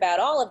things about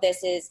all of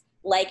this is,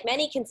 like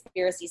many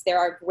conspiracies, there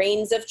are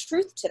grains of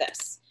truth to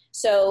this.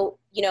 So,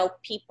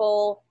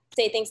 people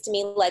say things to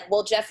me like,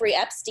 well, Jeffrey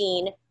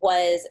Epstein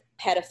was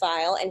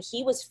pedophile and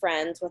he was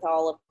friends with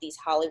all of these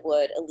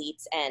Hollywood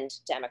elites and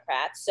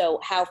Democrats. So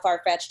how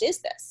far-fetched is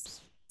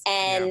this?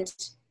 And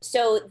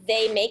so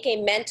they make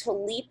a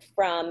mental leap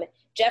from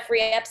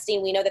Jeffrey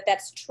Epstein, we know that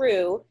that's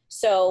true.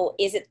 So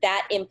is it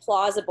that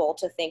implausible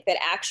to think that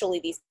actually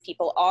these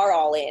people are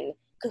all in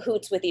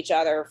cahoots with each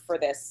other for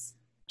this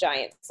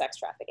giant sex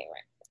trafficking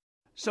ring?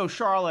 So,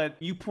 Charlotte,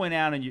 you point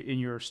out in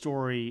your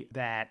story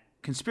that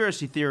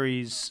conspiracy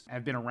theories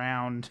have been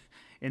around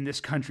in this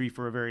country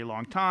for a very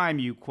long time.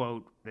 You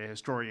quote the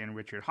historian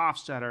Richard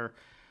Hofstadter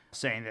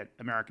saying that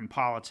American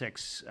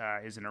politics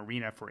is an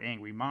arena for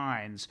angry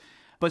minds.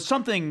 But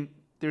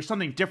there's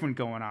something different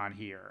going on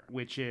here,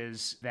 which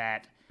is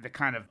that the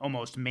kind of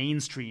almost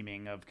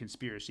mainstreaming of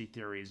conspiracy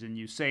theories. And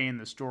you say in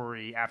the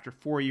story, after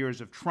 4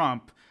 years of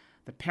Trump,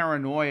 the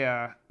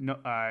paranoia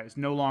is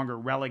no longer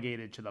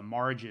relegated to the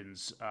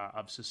margins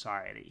of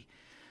society.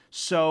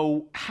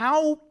 So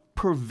how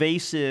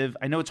pervasive,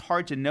 I know it's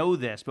hard to know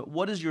this, but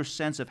what is your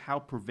sense of how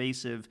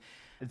pervasive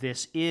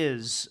this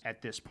is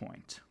at this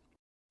point?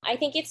 I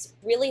think it's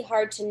really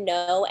hard to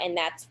know, and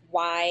that's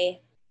why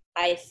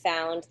I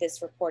found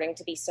this reporting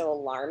to be so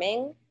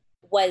alarming.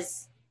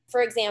 Was,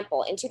 for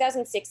example, in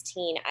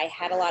 2016, I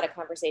had a lot of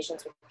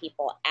conversations with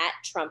people at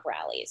Trump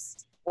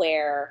rallies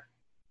where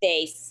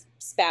they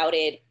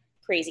spouted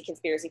crazy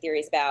conspiracy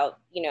theories about,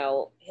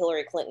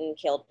 Hillary Clinton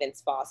killed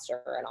Vince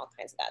Foster and all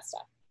kinds of that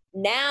stuff.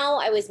 Now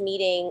I was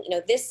meeting,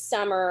 this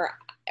summer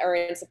or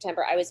in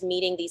September, I was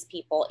meeting these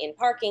people in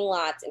parking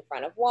lots, in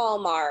front of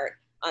Walmart,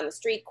 on the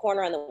street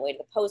corner, on the way to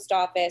the post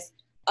office,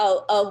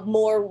 of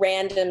more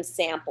random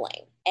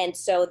sampling. And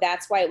so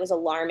that's why it was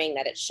alarming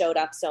that it showed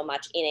up so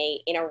much in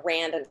a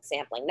random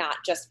sampling, not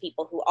just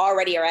people who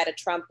already are at a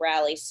Trump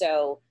rally.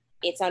 So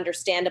it's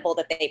understandable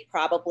that they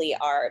probably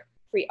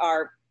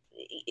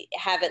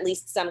have at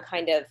least some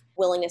kind of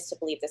willingness to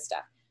believe this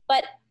stuff.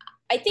 But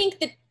I think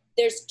that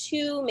there's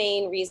 2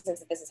 main reasons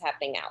that this is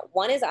happening now.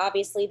 One is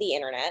obviously the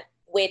internet,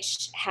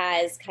 which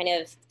has kind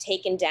of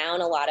taken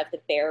down a lot of the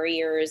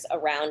barriers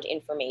around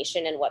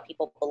information and what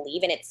people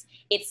believe. And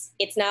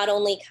it's not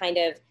only kind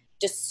of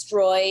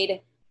destroyed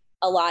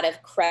a lot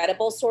of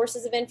credible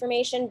sources of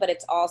information, but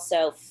it's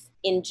also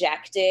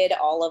injected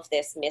all of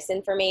this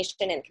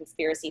misinformation and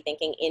conspiracy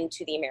thinking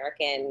into the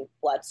American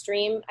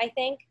bloodstream, I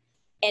think.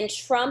 And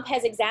Trump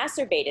has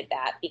exacerbated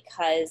that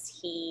because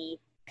he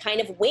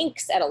kind of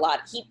winks at a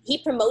lot. He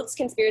promotes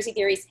conspiracy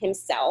theories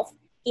himself.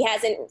 He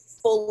hasn't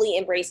fully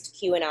embraced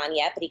QAnon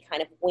yet, but he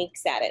kind of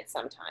winks at it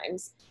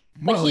sometimes.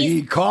 Well,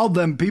 he called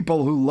them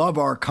people who love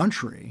our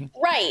country.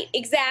 Right,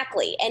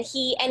 exactly. And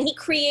he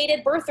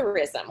created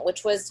birtherism,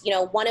 which was,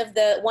 one of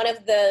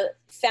the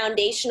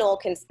foundational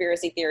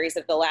conspiracy theories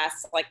of the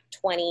last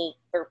 20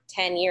 or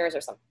 10 years or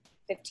something,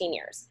 15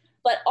 years.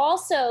 But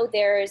also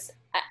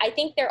I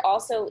think there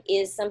also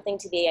is something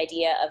to the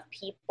idea of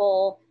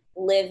people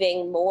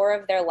living more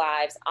of their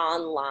lives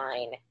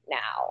online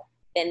now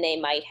than they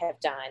might have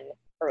done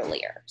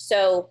earlier.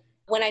 So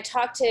when I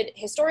talk to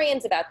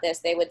historians about this,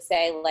 they would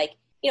say, like,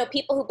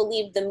 people who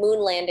believed the moon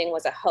landing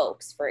was a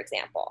hoax, for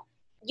example,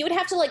 you would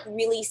have to like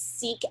really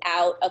seek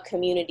out a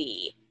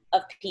community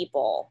of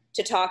people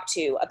to talk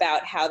to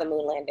about how the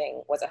moon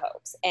landing was a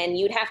hoax. And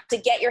you'd have to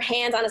get your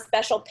hands on a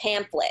special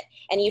pamphlet,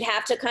 and you'd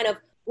have to kind of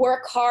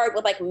work hard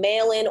with like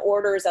mail-in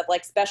orders of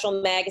like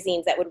special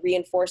magazines that would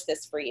reinforce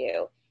this for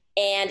you.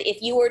 And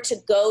if you were to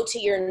go to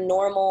your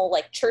normal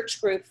like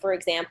church group, for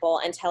example,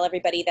 and tell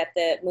everybody that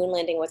the moon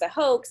landing was a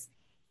hoax,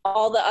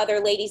 all the other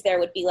ladies there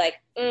would be like,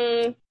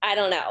 I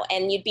don't know.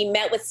 And you'd be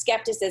met with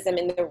skepticism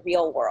in the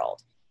real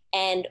world.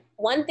 And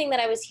one thing that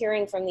I was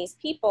hearing from these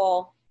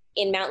people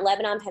in Mount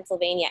Lebanon,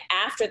 Pennsylvania,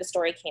 after the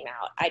story came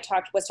out, I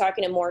was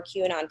talking to more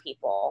QAnon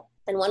people.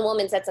 And one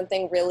woman said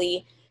something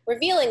really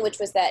revealing, which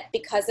was that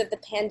because of the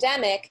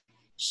pandemic,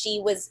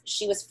 she was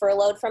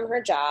furloughed from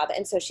her job.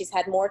 And so she's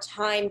had more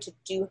time to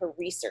do her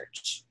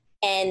research.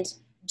 And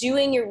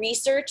doing your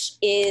research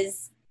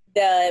is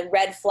the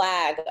red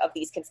flag of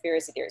these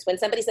conspiracy theories. When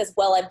somebody says,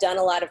 well, I've done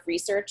a lot of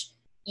research,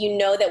 you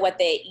know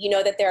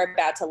that they're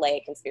about to lay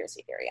a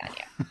conspiracy theory on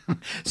you.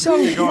 So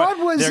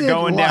they're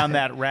going down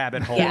that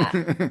rabbit hole.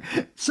 Yeah.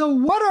 So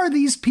what are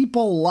these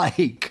people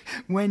like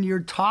when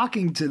you're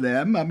talking to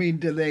them? I mean,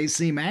 do they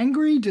seem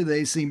angry? Do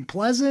they seem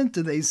pleasant?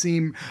 Do they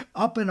seem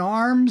up in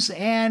arms?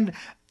 And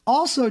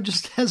also,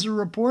 just as a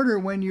reporter,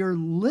 when you're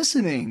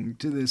listening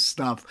to this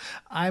stuff,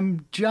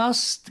 I'm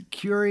just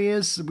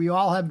curious. We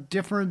all have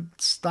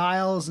different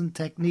styles and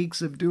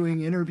techniques of doing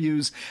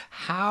interviews.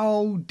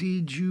 How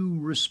did you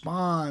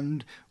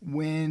respond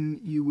when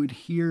you would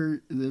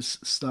hear this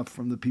stuff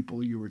from the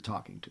people you were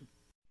talking to?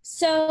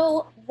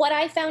 So what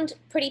I found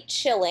pretty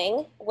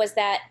chilling was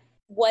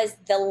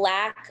the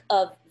lack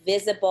of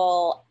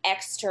visible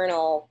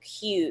external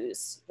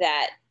cues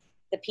that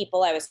the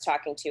people I was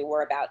talking to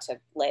were about to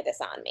lay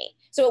this on me.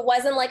 So it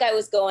wasn't like I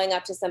was going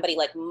up to somebody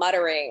like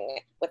muttering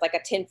with like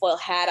a tinfoil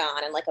hat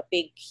on and like a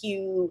big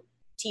Q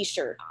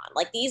t-shirt on.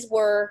 Like these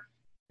were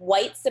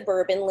white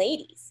suburban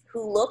ladies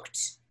who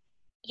looked,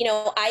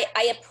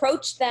 I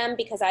approached them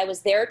because I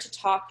was there to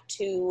talk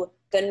to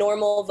the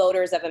normal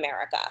voters of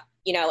America,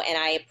 and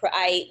I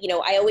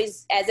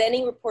always, as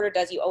any reporter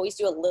does, you always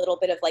do a little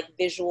bit of like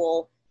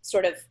visual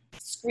sort of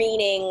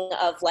screening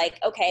of like,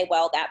 okay,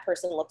 well, that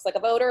person looks like a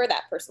voter,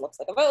 that person looks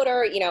like a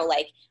voter,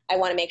 I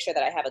want to make sure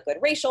that I have a good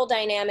racial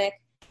dynamic.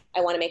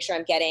 I want to make sure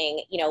I'm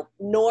getting,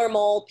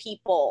 normal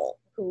people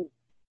who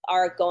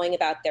are going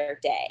about their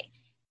day.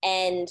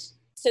 And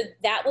so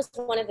that was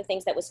one of the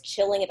things that was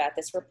chilling about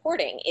this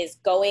reporting, is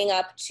going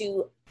up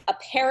to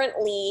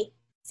apparently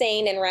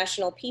sane and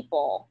rational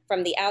people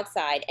from the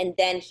outside and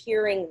then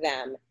hearing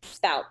them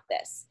spout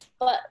this.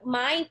 But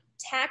my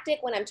tactic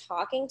when I'm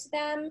talking to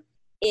them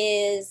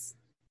is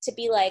to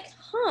be like,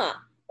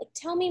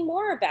 tell me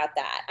more about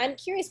that. I'm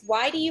curious,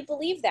 why do you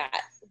believe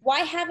that? Why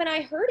haven't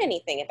I heard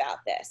anything about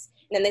this?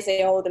 And then they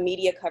say, oh, the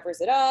media covers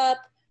it up.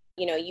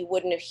 You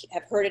wouldn't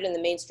have heard it in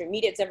the mainstream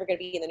media. It's never going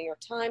to be in the New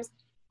York Times.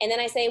 And then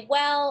I say,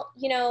 well,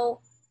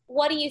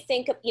 what do you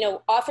think of,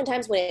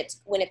 oftentimes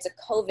when it's a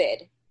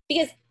COVID,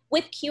 because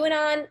with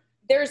QAnon,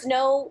 there's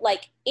no,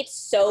 it's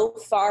so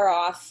far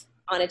off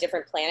on a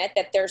different planet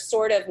that there's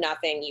sort of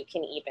nothing you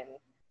can even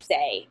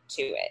say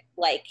to it.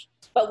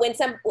 But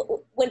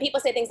when people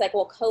say things like,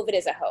 well, COVID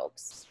is a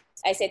hoax,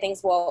 I say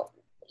things, well,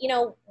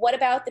 what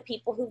about the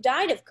people who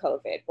died of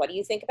COVID? What do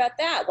you think about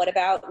that? What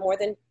about more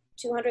than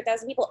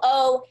 200,000 people?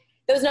 Oh,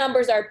 those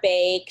numbers are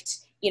baked.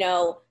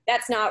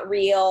 That's not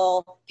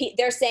real.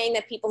 They're saying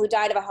that people who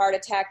died of a heart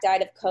attack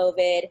died of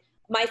COVID.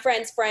 My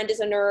friend's friend is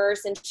a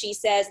nurse and she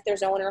says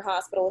there's no one in her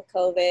hospital with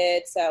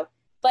COVID. So,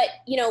 but,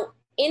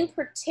 in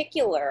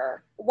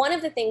particular, one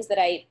of the things that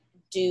I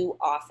do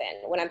often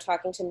when I'm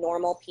talking to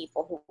normal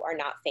people who are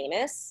not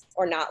famous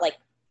or not like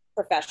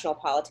professional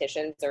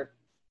politicians or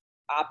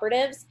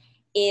operatives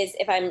is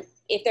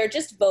if they're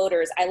just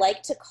voters, I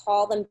like to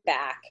call them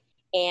back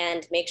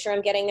and make sure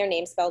I'm getting their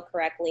name spelled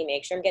correctly,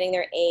 make sure I'm getting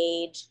their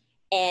age,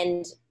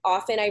 and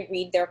often I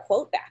read their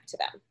quote back to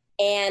them.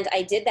 And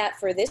I did that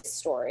for this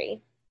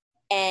story.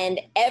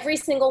 And every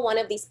single one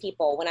of these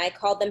people, when I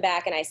called them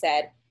back and I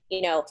said,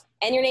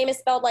 and your name is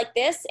spelled like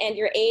this, and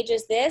your age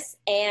is this,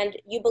 and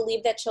you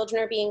believe that children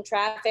are being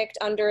trafficked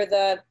under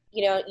the,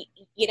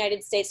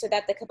 United States so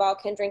that the cabal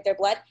can drink their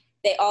blood,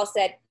 they all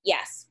said,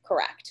 yes,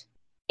 correct.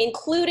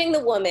 Including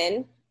the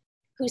woman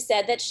who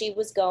said that she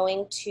was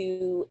going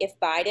to, if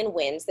Biden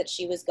wins, that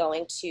she was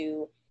going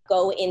to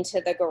go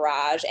into the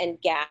garage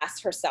and gas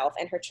herself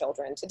and her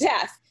children to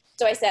death.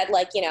 So I said,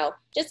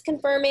 just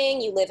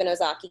confirming you live in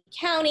Ozaukee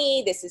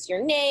County, this is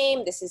your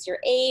name, this is your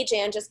age,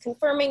 and just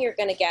confirming you're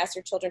going to gas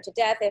your children to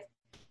death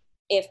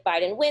if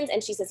Biden wins.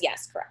 And she says,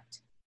 yes,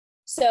 correct.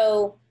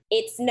 So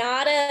it's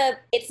not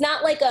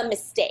like a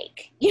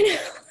mistake,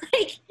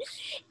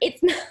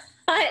 it's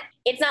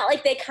not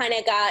like they kind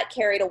of got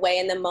carried away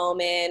in the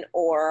moment,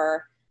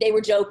 or, they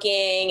were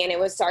joking and it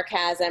was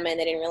sarcasm and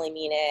they didn't really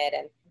mean it.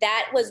 And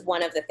that was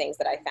one of the things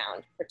that I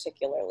found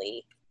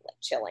particularly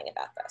chilling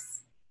about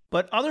this.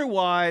 But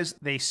otherwise,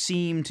 they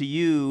seem to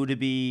you to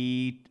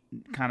be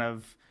kind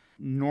of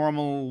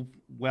normal,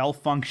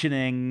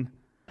 well-functioning,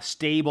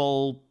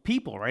 stable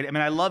people, right? I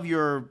mean, I love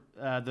your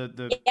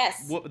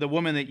the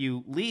woman that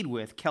you lead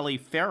with, Kelly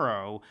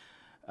Farrow,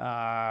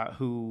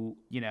 who,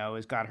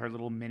 has got her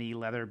little mini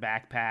leather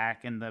backpack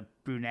and the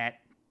brunette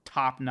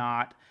top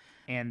knot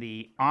and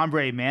the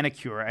ombre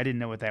manicure. I didn't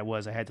know what that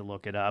was. I had to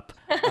look it up.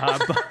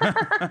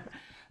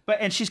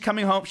 And she's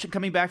coming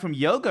back from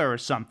yoga or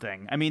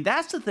something. I mean,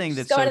 that's the thing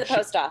that's going to the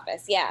post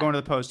office. Yeah. Going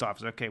to the post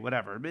office. Okay,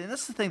 whatever. I mean,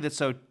 that's the thing that's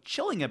so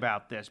chilling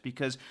about this,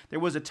 because there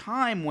was a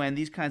time when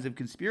these kinds of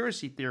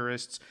conspiracy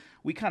theorists,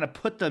 we kind of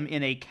put them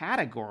in a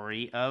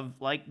category of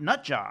like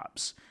nut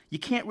jobs. You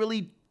can't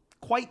really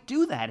quite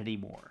do that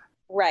anymore.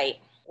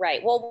 Right.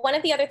 Well, one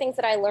of the other things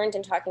that I learned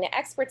in talking to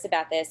experts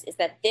about this is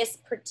that this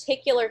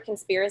particular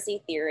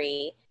conspiracy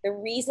theory, the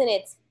reason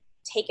it's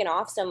taken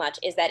off so much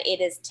is that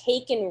it has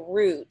taken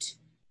root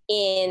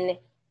in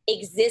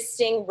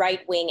existing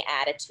right-wing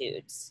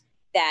attitudes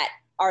that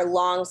are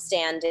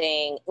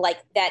long-standing, like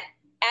that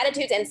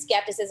attitudes and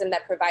skepticism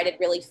that provided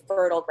really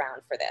fertile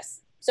ground for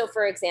this. So,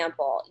 for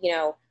example,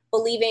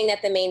 believing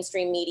that the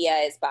mainstream media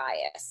is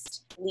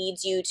biased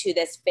leads you to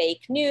this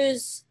fake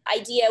news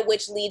idea,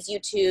 which leads you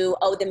to,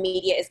 the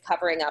media is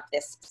covering up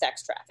this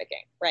sex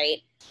trafficking, right?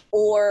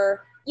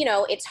 Or,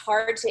 it's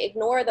hard to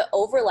ignore the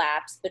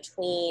overlaps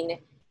between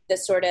the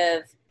sort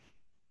of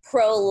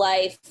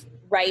pro-life,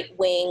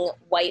 right-wing,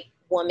 white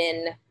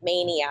woman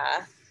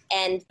mania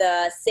and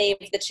the save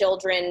the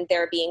children,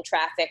 they're being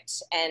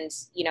trafficked and,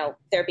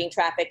 they're being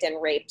trafficked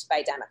and raped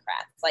by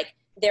Democrats. Like,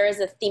 there is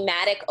a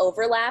thematic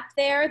overlap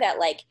there that,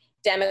 like,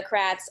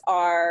 Democrats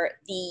are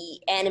the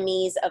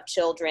enemies of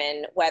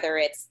children, whether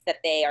it's that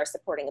they are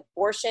supporting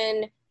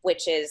abortion,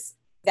 which is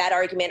that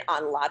argument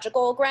on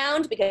logical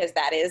ground, because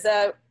that is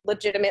a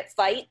legitimate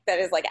fight that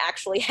is like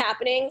actually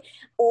happening,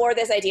 or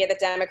this idea that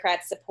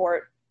Democrats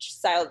support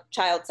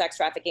child sex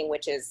trafficking,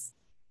 which is,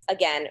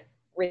 again,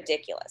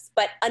 ridiculous.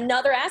 But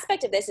another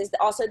aspect of this is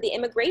also the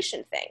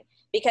immigration thing,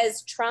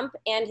 because Trump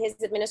and his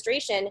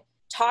administration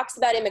talks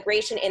about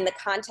immigration in the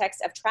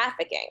context of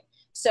trafficking.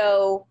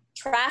 So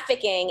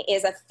trafficking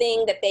is a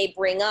thing that they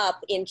bring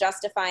up in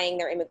justifying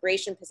their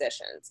immigration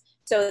positions.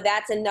 So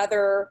that's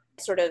another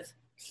sort of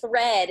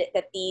thread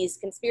that these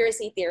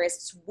conspiracy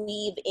theorists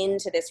weave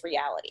into this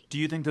reality. Do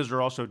you think those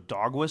are also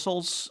dog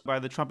whistles by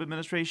the Trump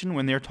administration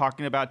when they're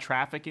talking about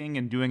trafficking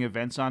and doing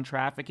events on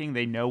trafficking?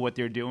 They know what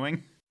they're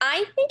doing?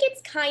 I think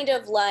it's kind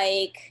of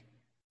like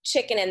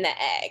chicken and the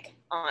egg,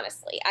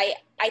 honestly. I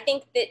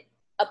think that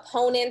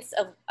opponents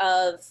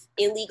of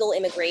illegal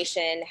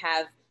immigration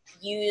have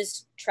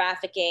used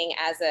trafficking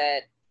as a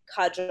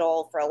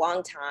cudgel for a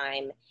long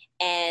time.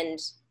 And,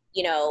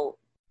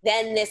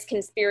 then this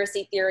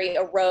conspiracy theory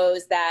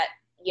arose that,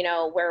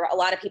 where a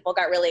lot of people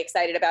got really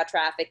excited about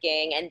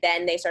trafficking, and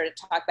then they started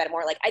to talk about it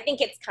more. Like, I think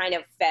it's kind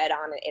of fed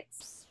on it.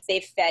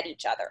 They've fed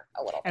each other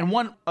a little. And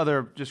one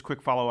other just quick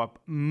follow-up.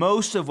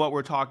 Most of what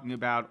we're talking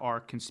about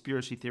are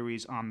conspiracy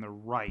theories on the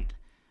right.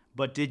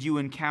 But did you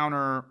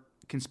encounter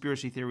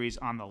conspiracy theories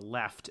on the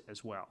left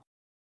as well?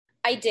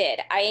 I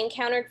did. I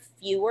encountered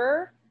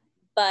fewer,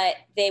 but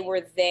they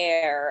were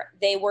there.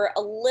 They were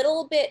a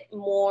little bit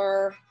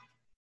more,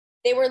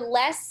 they were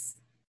less,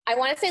 I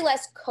want to say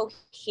less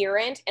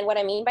coherent. And what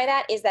I mean by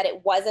that is that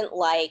it wasn't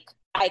like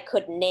I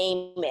could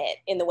name it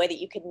in the way that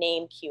you could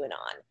name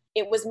QAnon.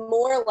 It was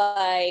more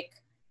like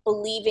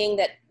believing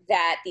that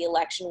the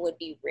election would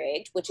be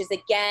rigged, which is,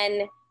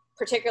 again,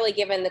 particularly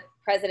given the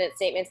president's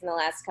statements in the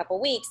last couple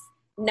of weeks,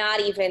 not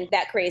even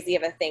that crazy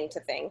of a thing to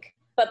think.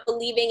 But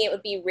believing it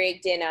would be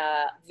rigged in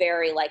a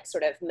very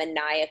sort of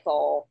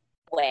maniacal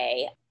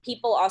way.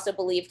 People also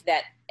believed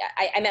that,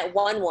 I met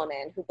one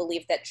woman who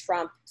believed that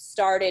Trump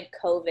started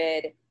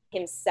COVID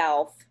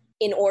himself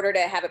in order to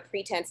have a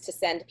pretense to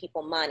send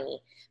people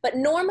money. But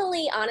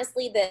normally,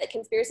 honestly, the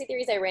conspiracy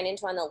theories I ran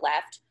into on the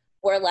left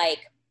were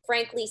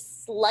frankly,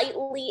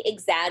 slightly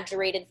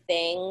exaggerated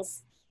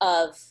things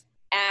of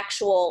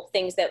actual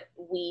things that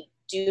we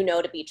do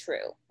know to be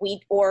true,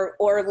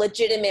 or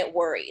legitimate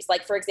worries.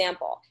 Like, for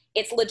example,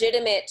 it's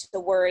legitimate to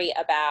worry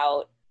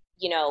about,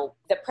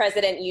 the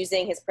president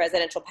using his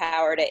presidential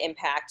power to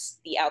impact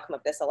the outcome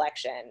of this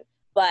election.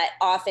 But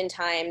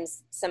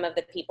oftentimes, some of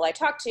the people I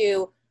talked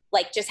to,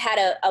 just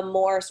had a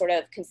more sort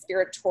of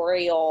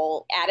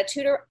conspiratorial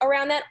attitude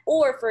around that.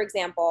 Or, for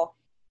example,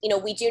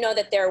 we do know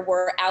that there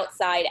were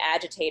outside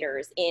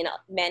agitators in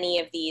many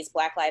of these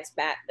Black Lives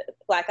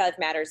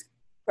Matters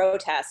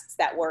protests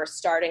that were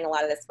starting a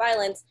lot of this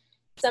violence.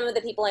 Some of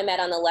the people I met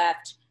on the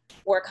left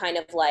were kind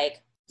of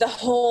like, the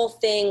whole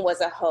thing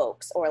was a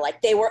hoax, or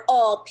they were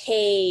all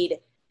paid,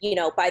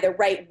 by the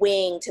right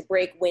wing to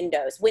break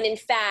windows, when in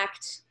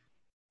fact,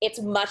 it's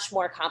much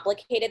more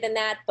complicated than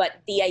that. But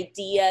the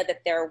idea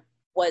that there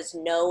was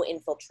no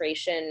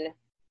infiltration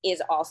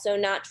is also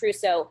not true.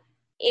 So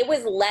it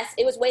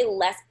was way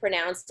less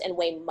pronounced and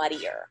way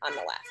muddier on the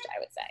left, I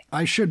would say.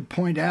 I should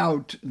point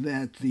out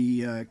that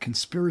the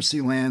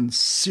Conspiracyland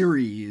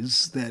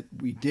series that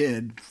we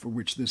did, for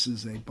which this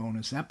is a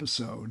bonus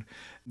episode,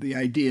 the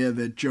idea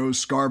that Joe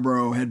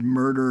Scarborough had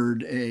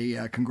murdered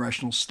a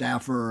congressional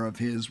staffer of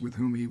his with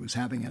whom he was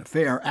having an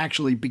affair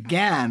actually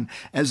began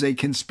as a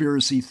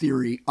conspiracy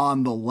theory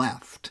on the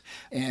left.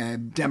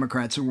 And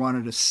Democrats who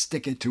wanted to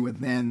stick it to a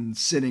then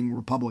sitting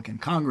Republican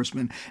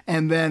congressman,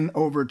 and then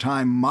over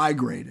time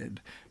migrated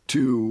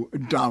to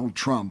Donald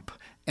Trump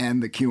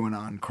and the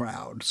QAnon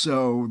crowd.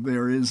 So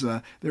there is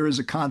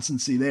a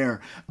constancy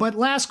there. But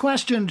last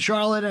question,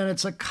 Charlotte, and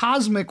it's a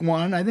cosmic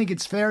one. I think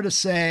it's fair to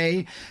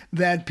say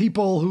that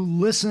people who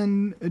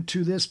listen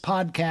to this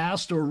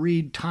podcast or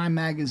read Time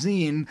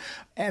magazine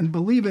and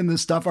believe in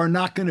this stuff are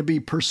not going to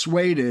be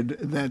persuaded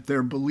that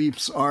their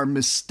beliefs are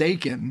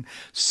mistaken.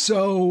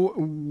 So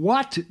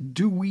what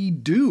do we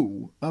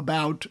do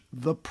about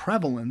the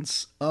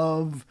prevalence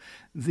of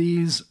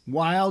these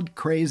wild,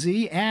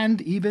 crazy,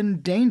 and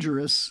even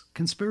dangerous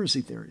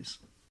conspiracy theories?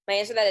 My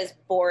answer to that is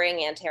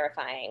boring and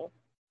terrifying.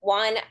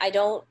 One, I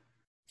don't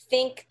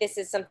think this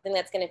is something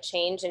that's going to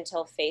change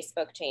until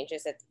Facebook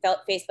changes.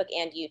 Facebook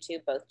and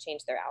YouTube both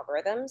change their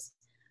algorithms.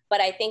 But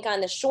I think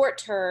on the short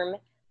term,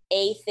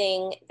 a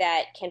thing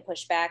that can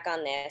push back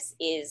on this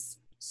is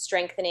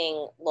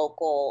strengthening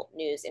local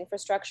news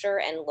infrastructure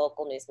and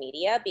local news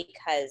media,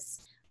 because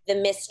the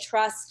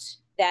mistrust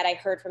that I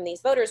heard from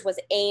these voters was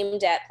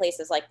aimed at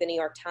places like the New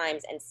York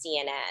Times and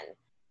CNN.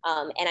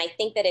 And I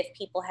think that if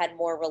people had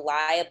more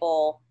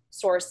reliable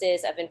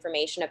sources of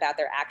information about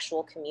their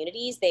actual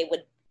communities, they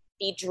would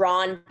be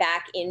drawn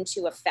back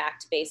into a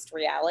fact-based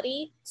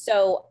reality.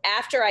 So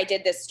after I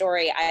did this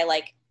story, I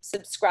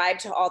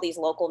subscribed to all these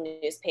local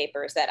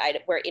newspapers that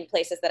were in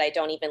places that I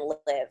don't even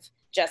live,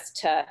 just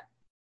to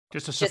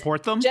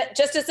support them.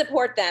 Just to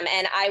support them.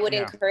 And I would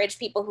encourage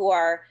people who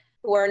are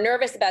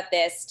nervous about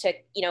this to,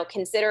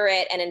 consider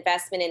it an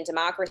investment in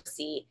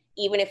democracy.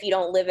 Even if you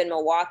don't live in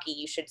Milwaukee,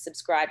 you should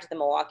subscribe to the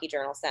Milwaukee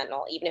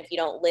Journal-Sentinel. Even if you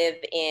don't live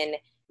in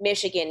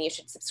Michigan, you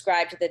should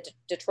subscribe to the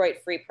Detroit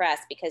Free Press,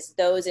 because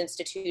those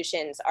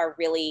institutions are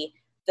really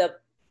the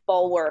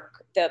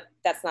bulwark.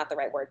 That's not the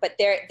right word, but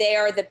they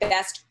are the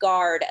best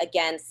guard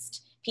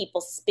against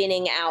people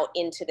spinning out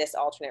into this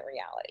alternate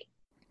reality.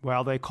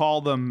 Well, they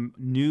call them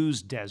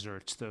news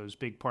deserts, those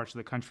big parts of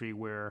the country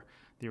where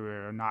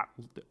there are not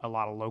a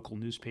lot of local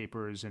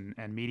newspapers and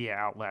media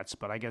outlets.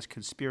 But I guess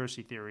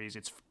conspiracy theories,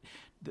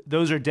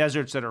 those are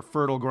deserts that are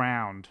fertile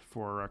ground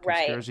for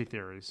conspiracy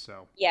theories.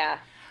 So yeah.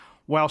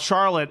 Well,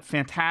 Charlotte,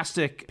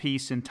 fantastic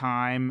piece in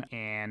Time,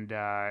 and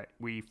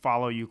we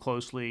follow you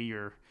closely.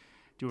 You're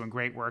doing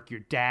great work. Your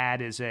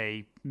dad is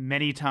a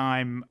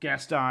many-time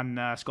guest on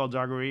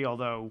Skullduggery,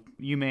 although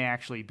you may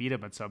actually beat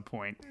him at some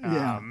point.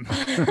 Yeah.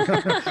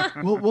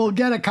 We'll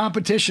get a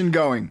competition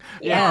going.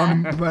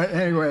 Yeah. But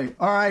anyway,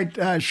 all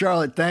right,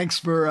 Charlotte, thanks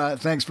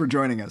for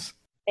joining us.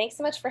 Thanks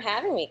so much for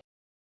having me.